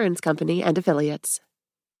Casualty Insurance Company and Affiliates.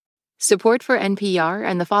 Support for NPR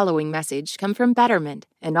and the following message come from Betterment,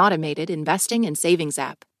 an automated investing and savings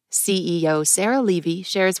app. CEO Sarah Levy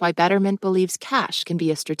shares why Betterment believes cash can be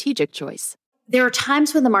a strategic choice. There are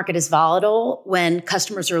times when the market is volatile, when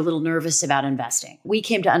customers are a little nervous about investing. We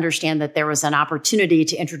came to understand that there was an opportunity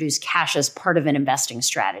to introduce cash as part of an investing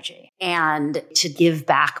strategy and to give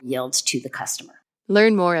back yields to the customer.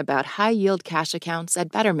 Learn more about high-yield cash accounts at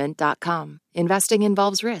Betterment.com. Investing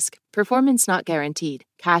involves risk. Performance not guaranteed.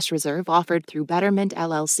 Cash reserve offered through Betterment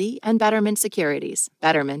LLC and Betterment Securities.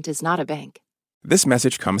 Betterment is not a bank. This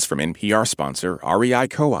message comes from NPR sponsor REI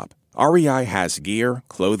Co-op. REI has gear,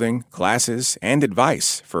 clothing, classes, and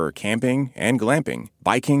advice for camping and glamping,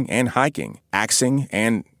 biking and hiking, axing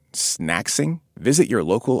and snacksing. Visit your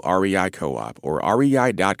local REI Co-op or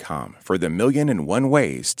rei.com for the 1,000,001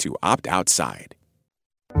 ways to opt outside.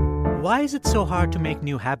 Why is it so hard to make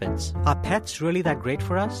new habits? Are pets really that great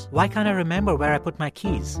for us? Why can't I remember where I put my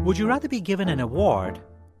keys? Would you rather be given an award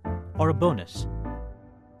or a bonus?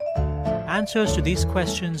 Answers to these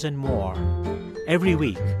questions and more every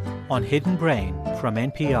week on Hidden Brain from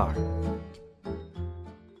NPR.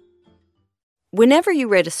 Whenever you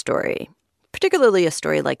read a story, particularly a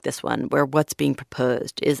story like this one, where what's being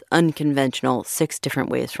proposed is unconventional 6 different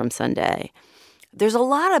ways from Sunday, there's a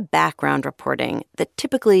lot of background reporting that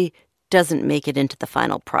typically doesn't make it into the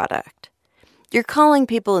final product. You're calling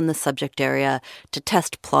people in the subject area to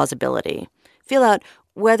test plausibility, feel out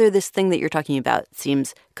whether this thing that you're talking about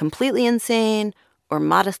seems completely insane or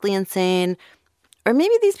modestly insane, or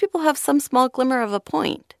maybe these people have some small glimmer of a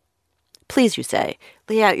point. Please, you say,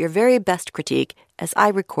 lay out your very best critique as I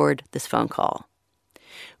record this phone call.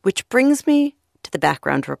 Which brings me to the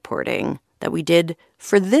background reporting that we did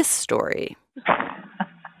for this story.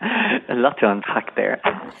 A lot to unpack there.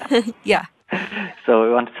 Yeah. So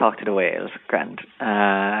we want to talk to the whales, Grant.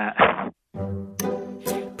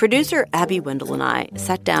 Producer Abby Wendell and I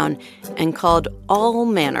sat down and called all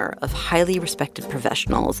manner of highly respected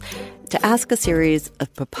professionals to ask a series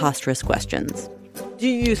of preposterous questions. Do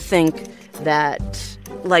you think that,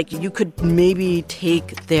 you could maybe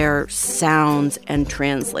take their sounds and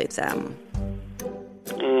translate them?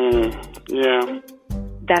 Yeah.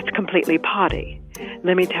 That's completely potty.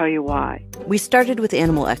 Let me tell you why. We started with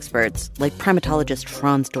animal experts like primatologist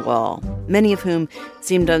Frans de Waal, many of whom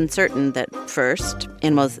seemed uncertain that, first,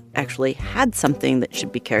 animals actually had something that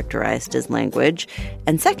should be characterized as language,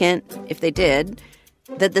 and second, if they did,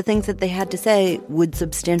 that the things that they had to say would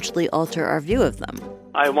substantially alter our view of them.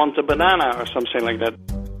 I want a banana or something like that.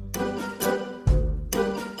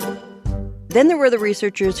 Then there were the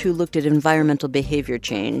researchers who looked at environmental behavior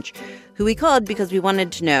change, who we called because we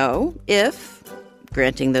wanted to know if,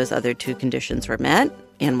 granting those other 2 conditions were met,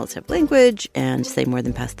 animals have language and say more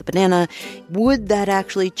than pass the banana, would that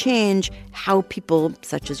actually change how people,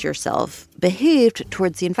 such as yourself, behaved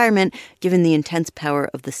towards the environment given the intense power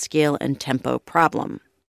of the scale and tempo problem?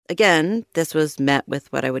 Again, this was met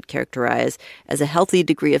with what I would characterize as a healthy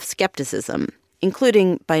degree of skepticism,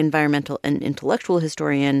 including by environmental and intellectual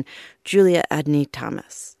historian Julia Adeney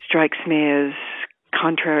Thomas. Strikes me as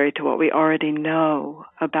contrary to what we already know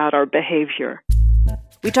about our behavior.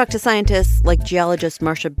 We talked to scientists like geologist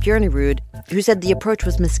Marcia Björnerud, who said the approach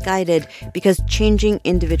was misguided because changing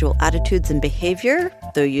individual attitudes and behavior,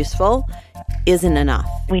 though useful, isn't enough.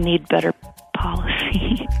 We need better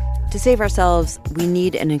policy. To save ourselves, we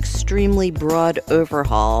need an extremely broad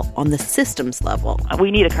overhaul on the systems level.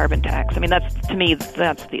 We need a carbon tax. I mean, that's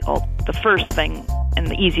the first thing and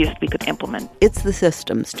the easiest we could implement. It's the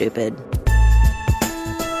system, stupid.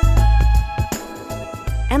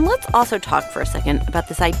 And let's also talk for a second about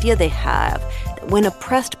this idea they have that when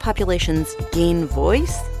oppressed populations gain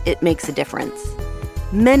voice, it makes a difference.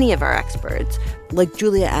 Many of our experts, like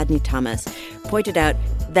Julia Adney-Thomas, pointed out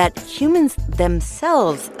that humans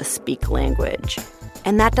themselves speak language,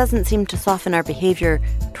 and that doesn't seem to soften our behavior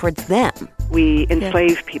towards them. We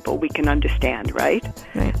enslave people we can understand, right?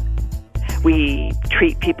 Right. We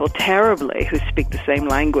treat people terribly who speak the same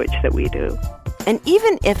language that we do. And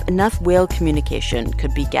even if enough whale communication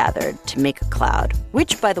could be gathered to make a cloud,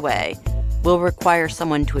 which, by the way, will require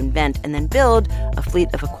someone to invent and then build a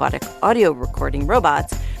fleet of aquatic audio recording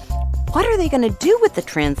robots, what are they going to do with the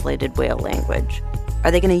translated whale language? Are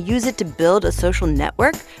they going to use it to build a social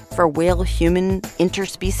network for whale-human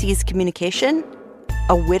interspecies communication?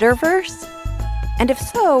 A Witterverse? And if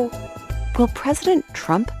so, will President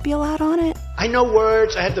Trump be allowed on it? I know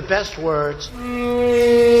words. I have the best words.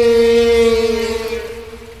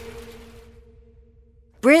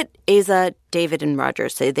 Britt, Aza, David, and Roger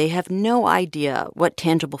say they have no idea what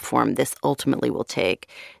tangible form this ultimately will take.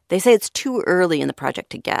 They say it's too early in the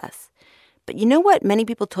project to guess. But you know what many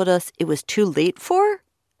people told us it was too late for?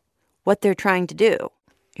 What they're trying to do.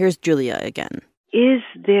 Here's Julia again. Is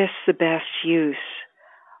this the best use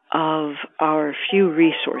of our few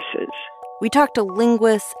resources? We talked to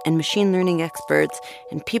linguists and machine learning experts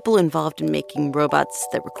and people involved in making robots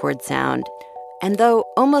that record sound. And though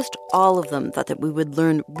almost all of them thought that we would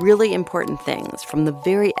learn really important things from the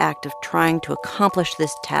very act of trying to accomplish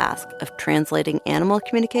this task of translating animal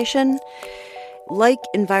communication, like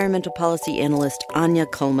environmental policy analyst Anya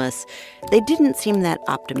Kulmus, they didn't seem that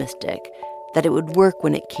optimistic that it would work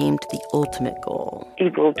when it came to the ultimate goal.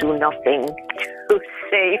 It will do nothing to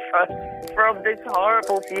save us from this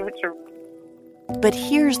horrible future. But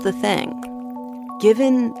here's the thing.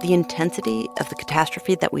 Given the intensity of the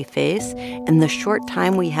catastrophe that we face and the short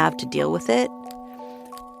time we have to deal with it,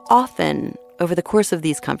 often over the course of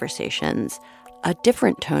these conversations, a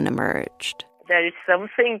different tone emerged. There is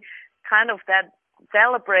something kind of that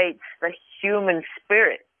celebrates the human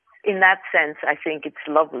spirit. In that sense, I think it's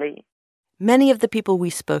lovely. Many of the people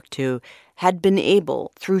we spoke to had been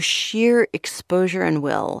able, through sheer exposure and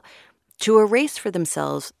will, to erase for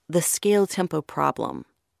themselves the scale-tempo problem.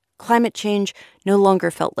 Climate change no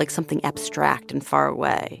longer felt like something abstract and far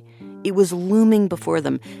away. It was looming before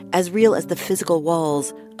them, as real as the physical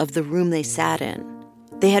walls of the room they sat in.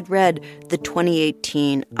 They had read the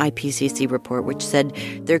 2018 IPCC report, which said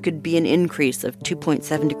there could be an increase of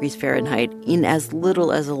 2.7 degrees Fahrenheit in as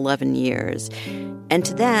little as 11 years. And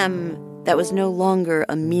to them, that was no longer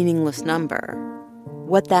a meaningless number.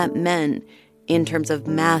 What that meant in terms of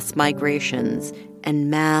mass migrations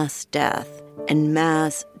and mass death and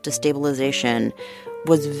mass destabilization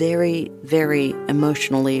was very, very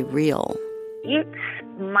emotionally real. It's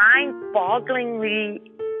mind-bogglingly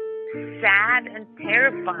sad and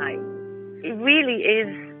terrifying. It really is,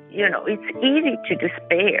 it's easy to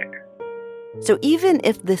despair. So even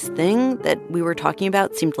if this thing that we were talking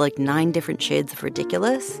about seemed like 9 different shades of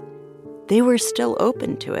ridiculous, they were still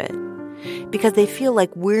open to it because they feel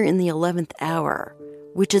like we're in the 11th hour,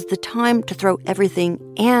 which is the time to throw everything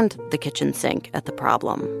and the kitchen sink at the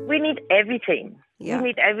problem. We need everything. Yeah. We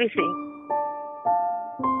need everything.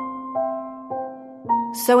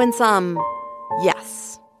 So in sum,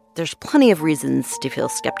 yes, there's plenty of reasons to feel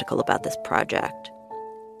skeptical about this project.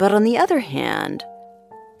 But on the other hand,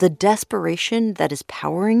 the desperation that is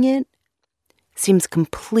powering it seems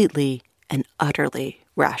completely and utterly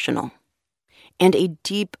rational. And a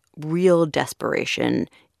deep, real desperation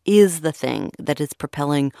is the thing that is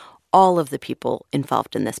propelling all of the people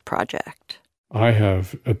involved in this project. I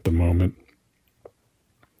have, at the moment,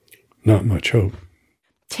 not much hope.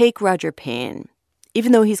 Take Roger Payne.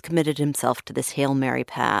 Even though he's committed himself to this Hail Mary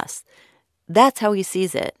pass, that's how he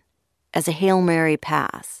sees it, as a Hail Mary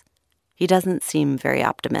pass. He doesn't seem very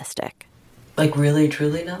optimistic. Like really,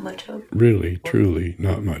 truly not much hope? Really, truly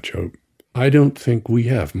not much hope. I don't think we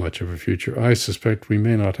have much of a future. I suspect we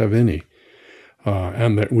may not have any,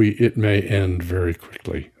 and that it may end very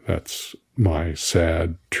quickly. That's my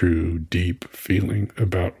sad, true, deep feeling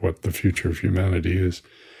about what the future of humanity is.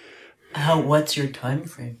 What's your time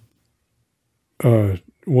frame? 1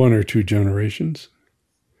 or 2 generations.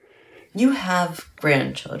 You have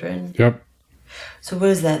grandchildren? Yep. So what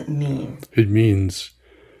does that mean? It means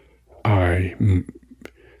my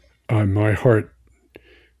heart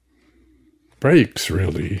breaks,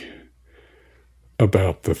 really,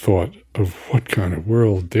 about the thought of what kind of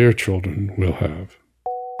world their children will have.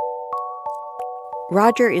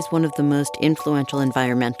 Roger is one of the most influential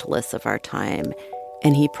environmentalists of our time,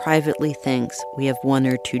 and he privately thinks we have 1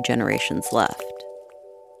 or 2 generations left.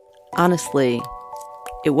 Honestly,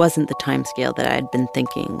 it wasn't the timescale that I had been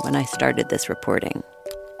thinking when I started this reporting.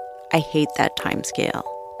 I hate that timescale.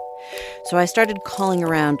 So I started calling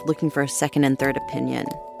around looking for a second and third opinion.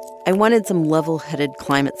 I wanted some level-headed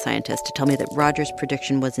climate scientist to tell me that Roger's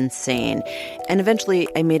prediction was insane, and eventually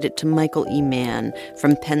I made it to Michael E. Mann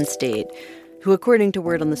from Penn State, who, according to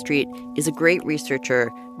word on the street, is a great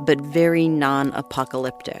researcher, but very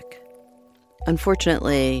non-apocalyptic.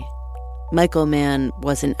 Unfortunately, Michael Mann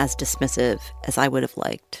wasn't as dismissive as I would have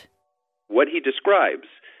liked. What he describes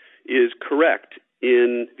is correct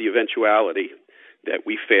in the eventuality that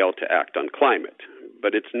we fail to act on climate,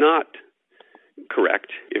 but it's not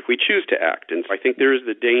correct if we choose to act. And I think there is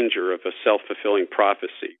the danger of a self-fulfilling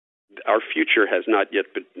prophecy. Our future has not yet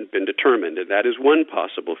been determined, and that is one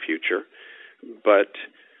possible future, but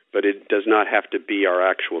it does not have to be our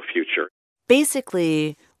actual future.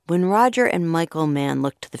 Basically, when Roger and Michael Mann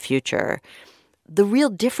look to the future, the real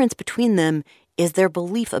difference between them is their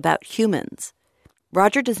belief about humans.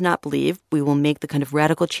 Roger does not believe we will make the kind of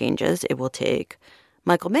radical changes it will take.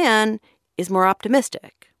 Michael Mann is more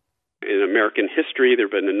optimistic. In American history, there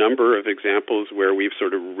have been a number of examples where we've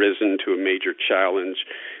sort of risen to a major challenge.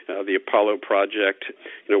 The Apollo project,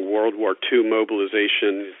 World War II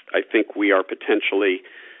mobilization. I think we are potentially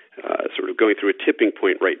sort of going through a tipping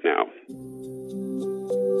point right now.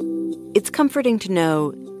 It's comforting to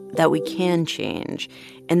know that we can change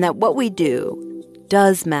and that what we do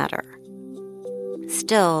does matter.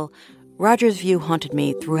 Still, Roger's view haunted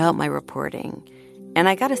me throughout my reporting. And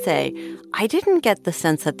I gotta say, I didn't get the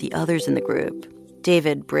sense that the others in the group,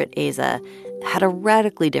 David, Britt, Aza, had a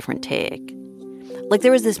radically different take. Like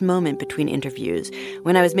there was this moment between interviews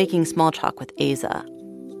when I was making small talk with Aza.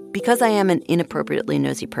 Because I am an inappropriately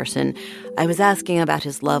nosy person, I was asking about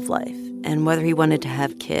his love life and whether he wanted to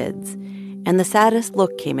have kids. And the saddest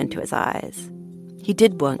look came into his eyes. He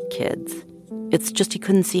did want kids. It's just he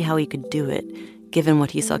couldn't see how he could do it, given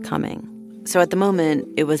what he saw coming. So at the moment,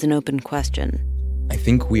 it was an open question. I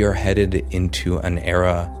think we are headed into an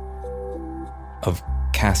era of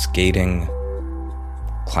cascading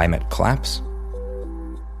climate collapse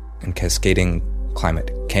and cascading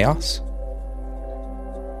climate chaos.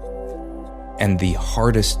 And the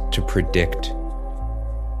hardest to predict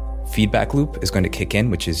feedback loop is going to kick in,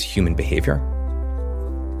 which is human behavior.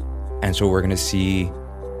 And so we're going to see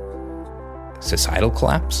societal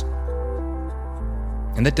collapse.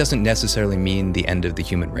 And that doesn't necessarily mean the end of the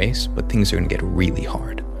human race, but things are going to get really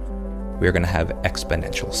hard. We're going to have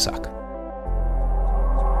exponential suck.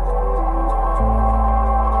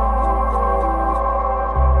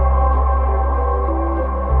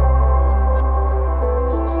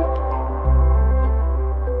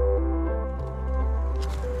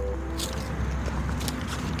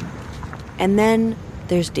 And then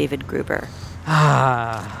there's David Gruber.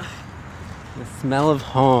 Ah, the smell of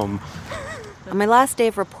home. On my last day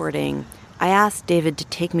of reporting, I asked David to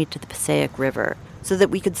take me to the Passaic River so that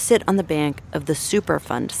we could sit on the bank of the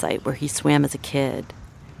Superfund site where he swam as a kid.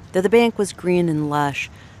 Though the bank was green and lush,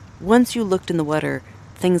 once you looked in the water,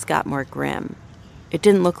 things got more grim. It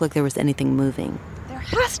didn't look like there was anything moving. There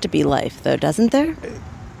has to be life, though, doesn't there?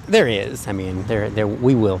 There is. I mean, there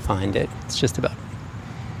we will find it. It's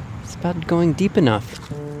about going deep enough.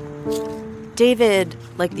 David,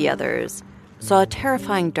 like the others, saw a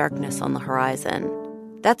terrifying darkness on the horizon.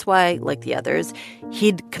 That's why, like the others,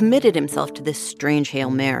 he'd committed himself to this strange Hail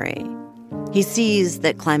Mary. He sees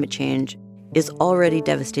that climate change is already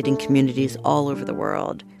devastating communities all over the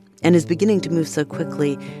world and is beginning to move so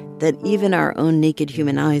quickly that even our own naked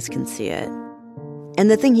human eyes can see it. And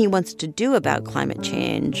the thing he wants to do about climate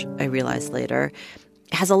change, I realized later,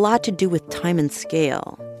 has a lot to do with time and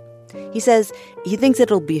scale. He says he thinks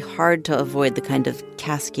it'll be hard to avoid the kind of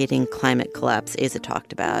cascading climate collapse Aza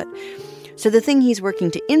talked about. So the thing he's working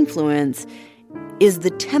to influence is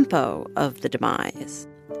the tempo of the demise.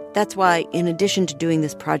 That's why, in addition to doing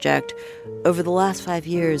this project, over the last 5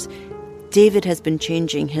 years, David has been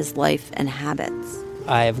changing his life and habits.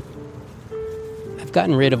 I've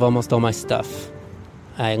gotten rid of almost all my stuff.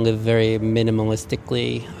 I live very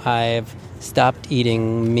minimalistically. I've stopped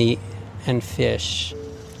eating meat and fish.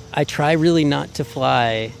 I try really not to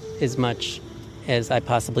fly as much as I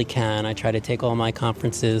possibly can. I try to take all my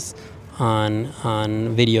conferences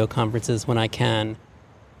on video conferences when I can.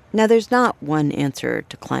 Now, there's not one answer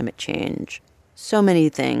to climate change. So many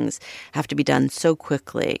things have to be done so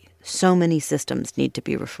quickly. So many systems need to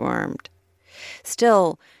be reformed.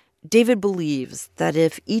 Still, David believes that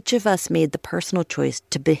if each of us made the personal choice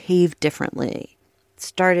to behave differently,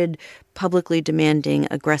 started publicly demanding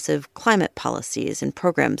aggressive climate policies and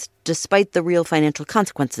programs despite the real financial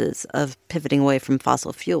consequences of pivoting away from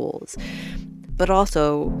fossil fuels, but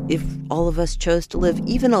also if all of us chose to live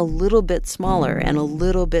even a little bit smaller and a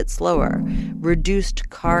little bit slower, reduced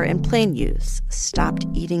car and plane use, stopped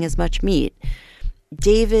eating as much meat,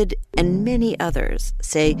 David and many others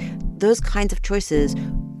say those kinds of choices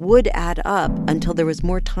would add up until there was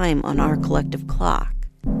more time on our collective clock.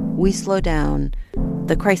 We slow down,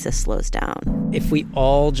 the crisis slows down. If we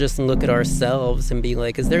all just look at ourselves and be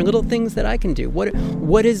like, is there little things that I can do? What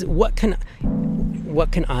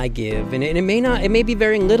can I give? And it may be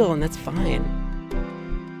very little, and that's fine.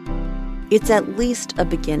 It's at least a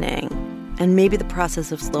beginning, and maybe the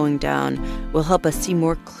process of slowing down will help us see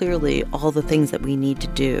more clearly all the things that we need to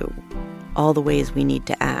do, all the ways we need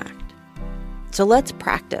to act. So let's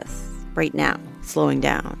practice right now, slowing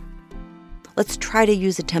down. Let's try to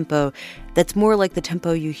use a tempo that's more like the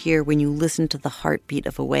tempo you hear when you listen to the heartbeat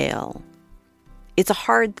of a whale. It's a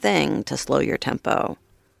hard thing to slow your tempo.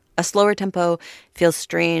 A slower tempo feels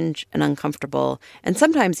strange and uncomfortable, and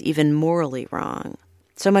sometimes even morally wrong.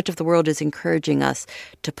 So much of the world is encouraging us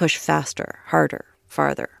to push faster, harder,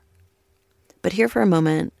 farther. But here for a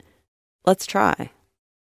moment, let's try.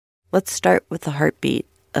 Let's start with the heartbeat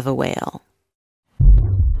of a whale.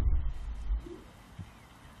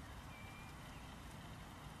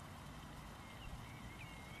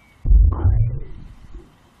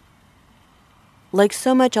 Like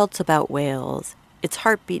so much else about whales, its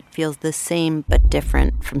heartbeat feels the same but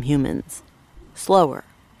different from humans. Slower,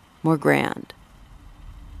 more grand.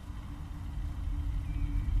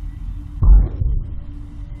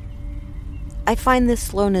 I find this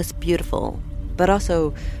slowness beautiful, but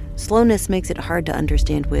also slowness makes it hard to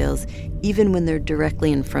understand whales even when they're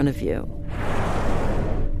directly in front of you.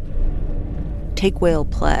 Take whale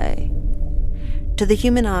play. To the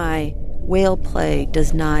human eye, whale play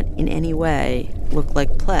does not in any way look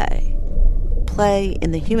like play. Play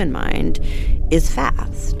in the human mind is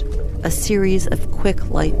fast, a series of quick,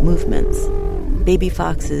 light movements. Baby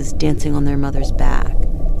foxes dancing on their mother's back,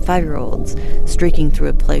 5-year-olds streaking through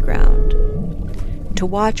a playground. To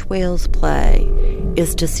watch whales play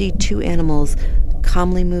is to see two animals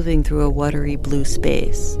calmly moving through a watery blue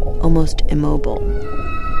space, almost immobile.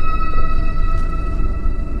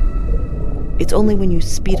 It's only when you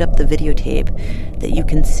speed up the videotape that you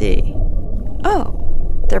can see,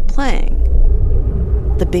 oh, they're playing.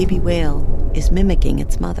 The baby whale is mimicking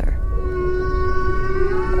its mother.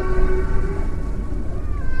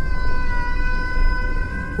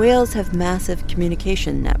 Whales have massive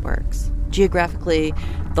communication networks, geographically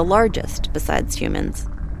the largest besides humans.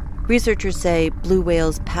 Researchers say blue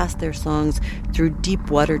whales pass their songs through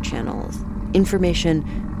deep water channels,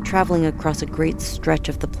 information traveling across a great stretch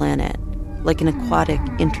of the planet, like an aquatic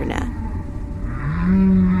internet.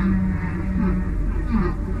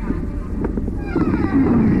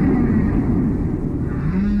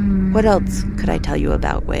 What else could I tell you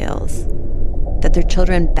about whales? That their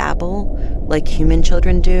children babble like human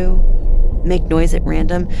children do, make noise at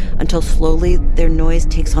random until slowly their noise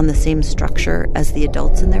takes on the same structure as the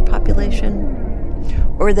adults in their population?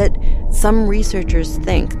 Or that some researchers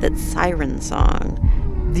think that siren song,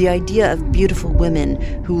 the idea of beautiful women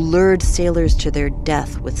who lured sailors to their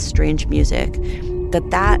death with strange music,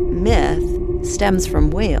 that myth stems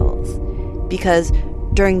from whales. Because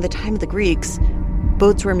during the time of the Greeks,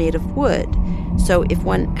 boats were made of wood. So if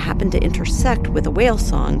one happened to intersect with a whale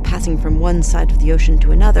song passing from one side of the ocean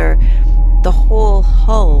to another, the whole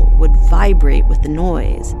hull would vibrate with the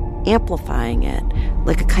noise, amplifying it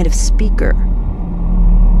like a kind of speaker.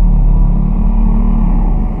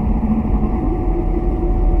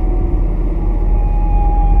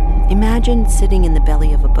 Imagine sitting in the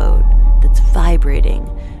belly of a boat that's vibrating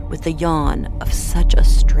with the yawn of such a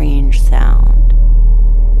strange sound.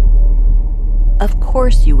 Of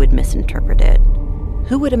course you would misinterpret it.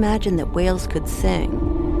 Who would imagine that whales could sing?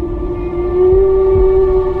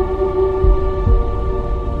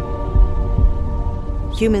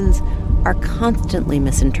 Humans are constantly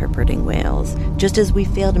misinterpreting whales, just as we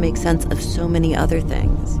fail to make sense of so many other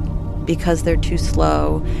things. Because they're too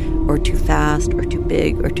slow, or too fast, or too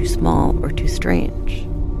big, or too small, or too strange.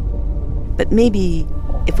 But maybe,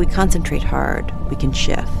 if we concentrate hard, we can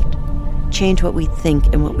shift, change what we think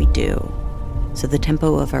and what we do. so the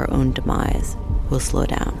tempo of our own demise will slow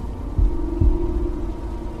down.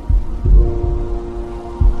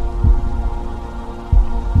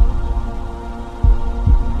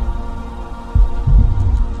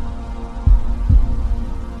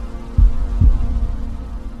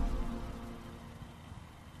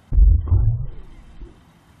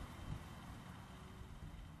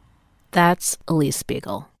 That's Elise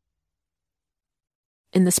Spiegel.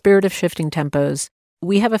 In the spirit of shifting tempos,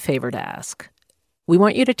 we have a favor to ask. We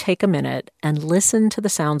want you to take a minute and listen to the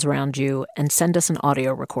sounds around you and send us an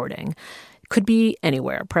audio recording. It could be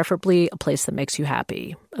anywhere, preferably a place that makes you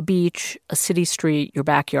happy. A beach, a city street, your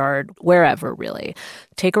backyard, wherever, really.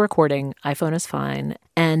 Take a recording, iPhone is fine,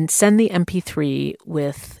 and send the MP3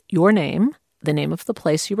 with your name, the name of the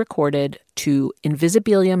place you recorded, to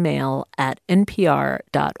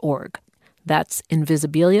invisibiliamail@npr.org. That's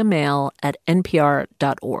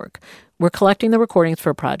invisibiliamail@npr.org. We're collecting the recordings for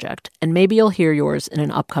a project, and maybe you'll hear yours in an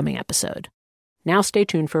upcoming episode. Now stay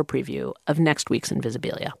tuned for a preview of next week's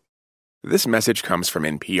Invisibilia. This message comes from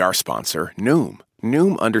NPR sponsor Noom.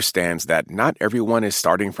 Noom understands that not everyone is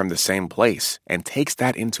starting from the same place and takes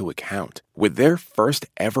that into account. With their first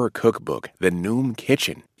ever cookbook, The Noom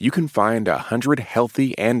Kitchen, you can find 100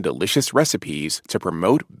 healthy and delicious recipes to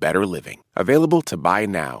promote better living. Available to buy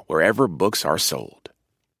now wherever books are sold.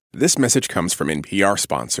 This message comes from NPR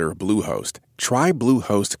sponsor Bluehost. Try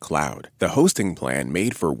Bluehost Cloud, the hosting plan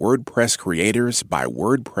made for WordPress creators by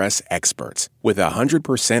WordPress experts. With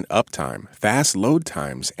 100% uptime, fast load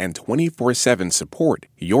times, and 24/7 support,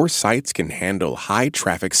 your sites can handle high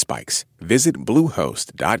traffic spikes. Visit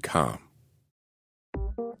Bluehost.com.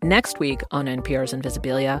 Next week on NPR's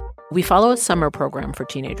Invisibilia, we follow a summer program for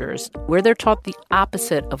teenagers where they're taught the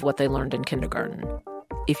opposite of what they learned in kindergarten.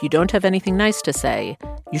 If you don't have anything nice to say,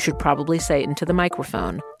 you should probably say it into the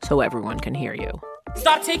microphone so everyone can hear you.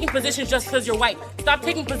 Stop taking positions just because you're white. Stop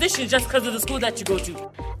taking positions just because of the school that you go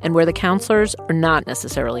to. And where the counselors are not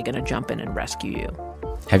necessarily going to jump in and rescue you.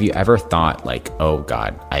 Have you ever thought, like, oh,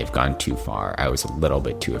 God, I've gone too far. I was a little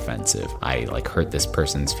bit too offensive. I, hurt this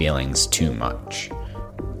person's feelings too much.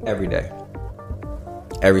 Every day.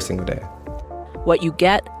 Every single day. What you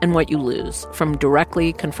get and what you lose from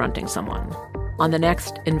directly confronting someone. On the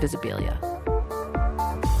next Invisibilia.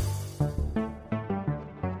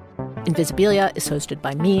 Invisibilia is hosted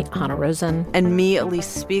by me, Hannah Rosen. And me, Elise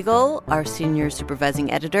Spiegel. Our senior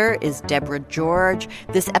supervising editor is Deborah George.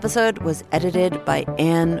 This episode was edited by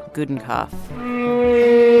Anne Gudenkauf.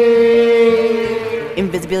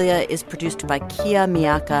 Invisibilia is produced by Kia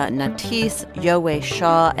Miaka Natis, Yowei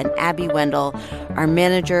Shaw, and Abby Wendell. Our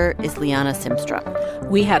manager is Liana Simstrup.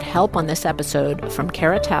 We had help on this episode from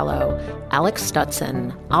Cara Tallo, Alex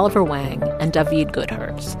Stutson, Oliver Wang, and David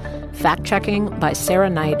Goodhertz. Fact-checking by Sarah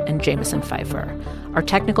Knight and Jameson Pfeiffer. Our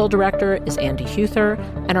technical director is Andy Huther,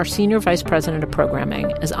 and our senior vice president of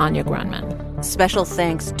programming is Anya Grunman. Special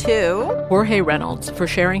thanks to Jorge Reynolds for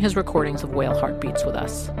sharing his recordings of whale heartbeats with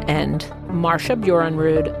us, and Marcia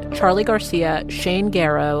Bjornrud, Charlie Garcia, Shane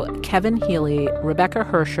Garrow, Kevin Healy, Rebecca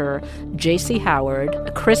Hersher, J.C.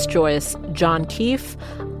 Howard, Chris Joyce, John Keefe,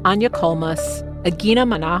 Anya Kolmas, Agina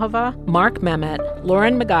Manahova, Mark Mehmet,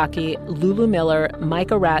 Lauren Magaki, Lulu Miller,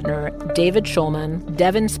 Micah Ratner, David Schulman,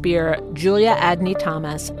 Devin Spear, Julia Adney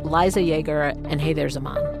Thomas, Liza Yeager, and Hey There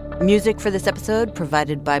Zaman. Music for this episode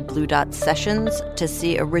provided by Blue Dot Sessions. To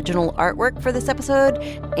see original artwork for this episode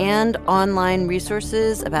and online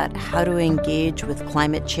resources about how to engage with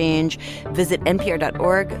climate change, visit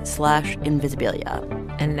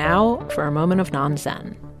npr.org/invisibilia. And now for a moment of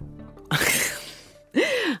non-zen.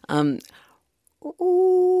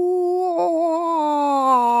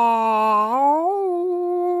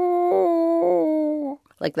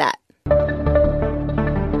 Like that.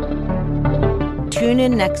 Tune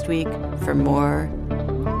in next week for more.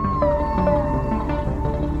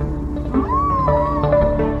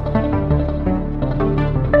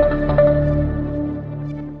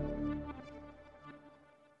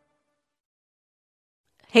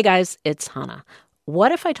 Hey guys, it's Hannah.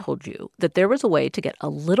 What if I told you that there was a way to get a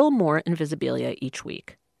little more Invisibilia each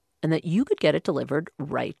week and that you could get it delivered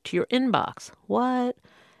right to your inbox? What?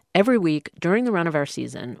 Every week during the run of our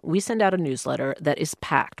season, we send out a newsletter that is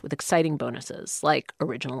packed with exciting bonuses like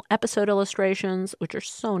original episode illustrations, which are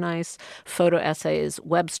so nice, photo essays,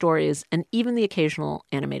 web stories, and even the occasional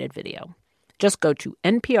animated video. Just go to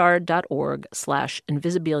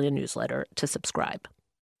npr.org/Invisibilia newsletter to subscribe.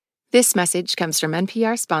 This message comes from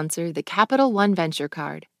NPR sponsor, the Capital One Venture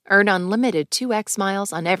Card. Earn unlimited 2x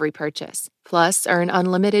miles on every purchase. Plus, earn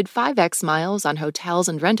unlimited 5x miles on hotels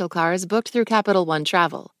and rental cars booked through Capital One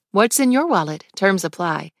Travel. What's in your wallet? Terms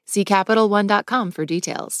apply. See CapitalOne.com for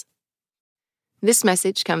details. This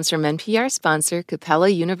message comes from NPR sponsor Capella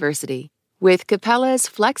University. With Capella's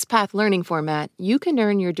FlexPath learning format, you can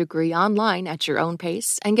earn your degree online at your own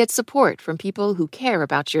pace and get support from people who care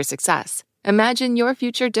about your success. Imagine your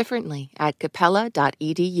future differently at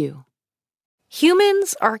capella.edu.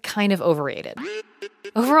 Humans are kind of overrated.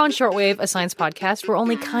 Over on Shortwave, a science podcast, we're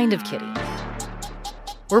only kind of kidding.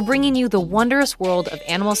 We're bringing you the wondrous world of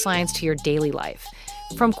animal science to your daily life.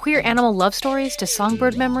 From queer animal love stories to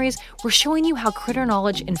songbird memories, we're showing you how critter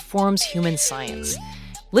knowledge informs human science.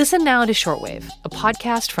 Listen now to Shortwave, a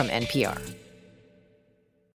podcast from NPR.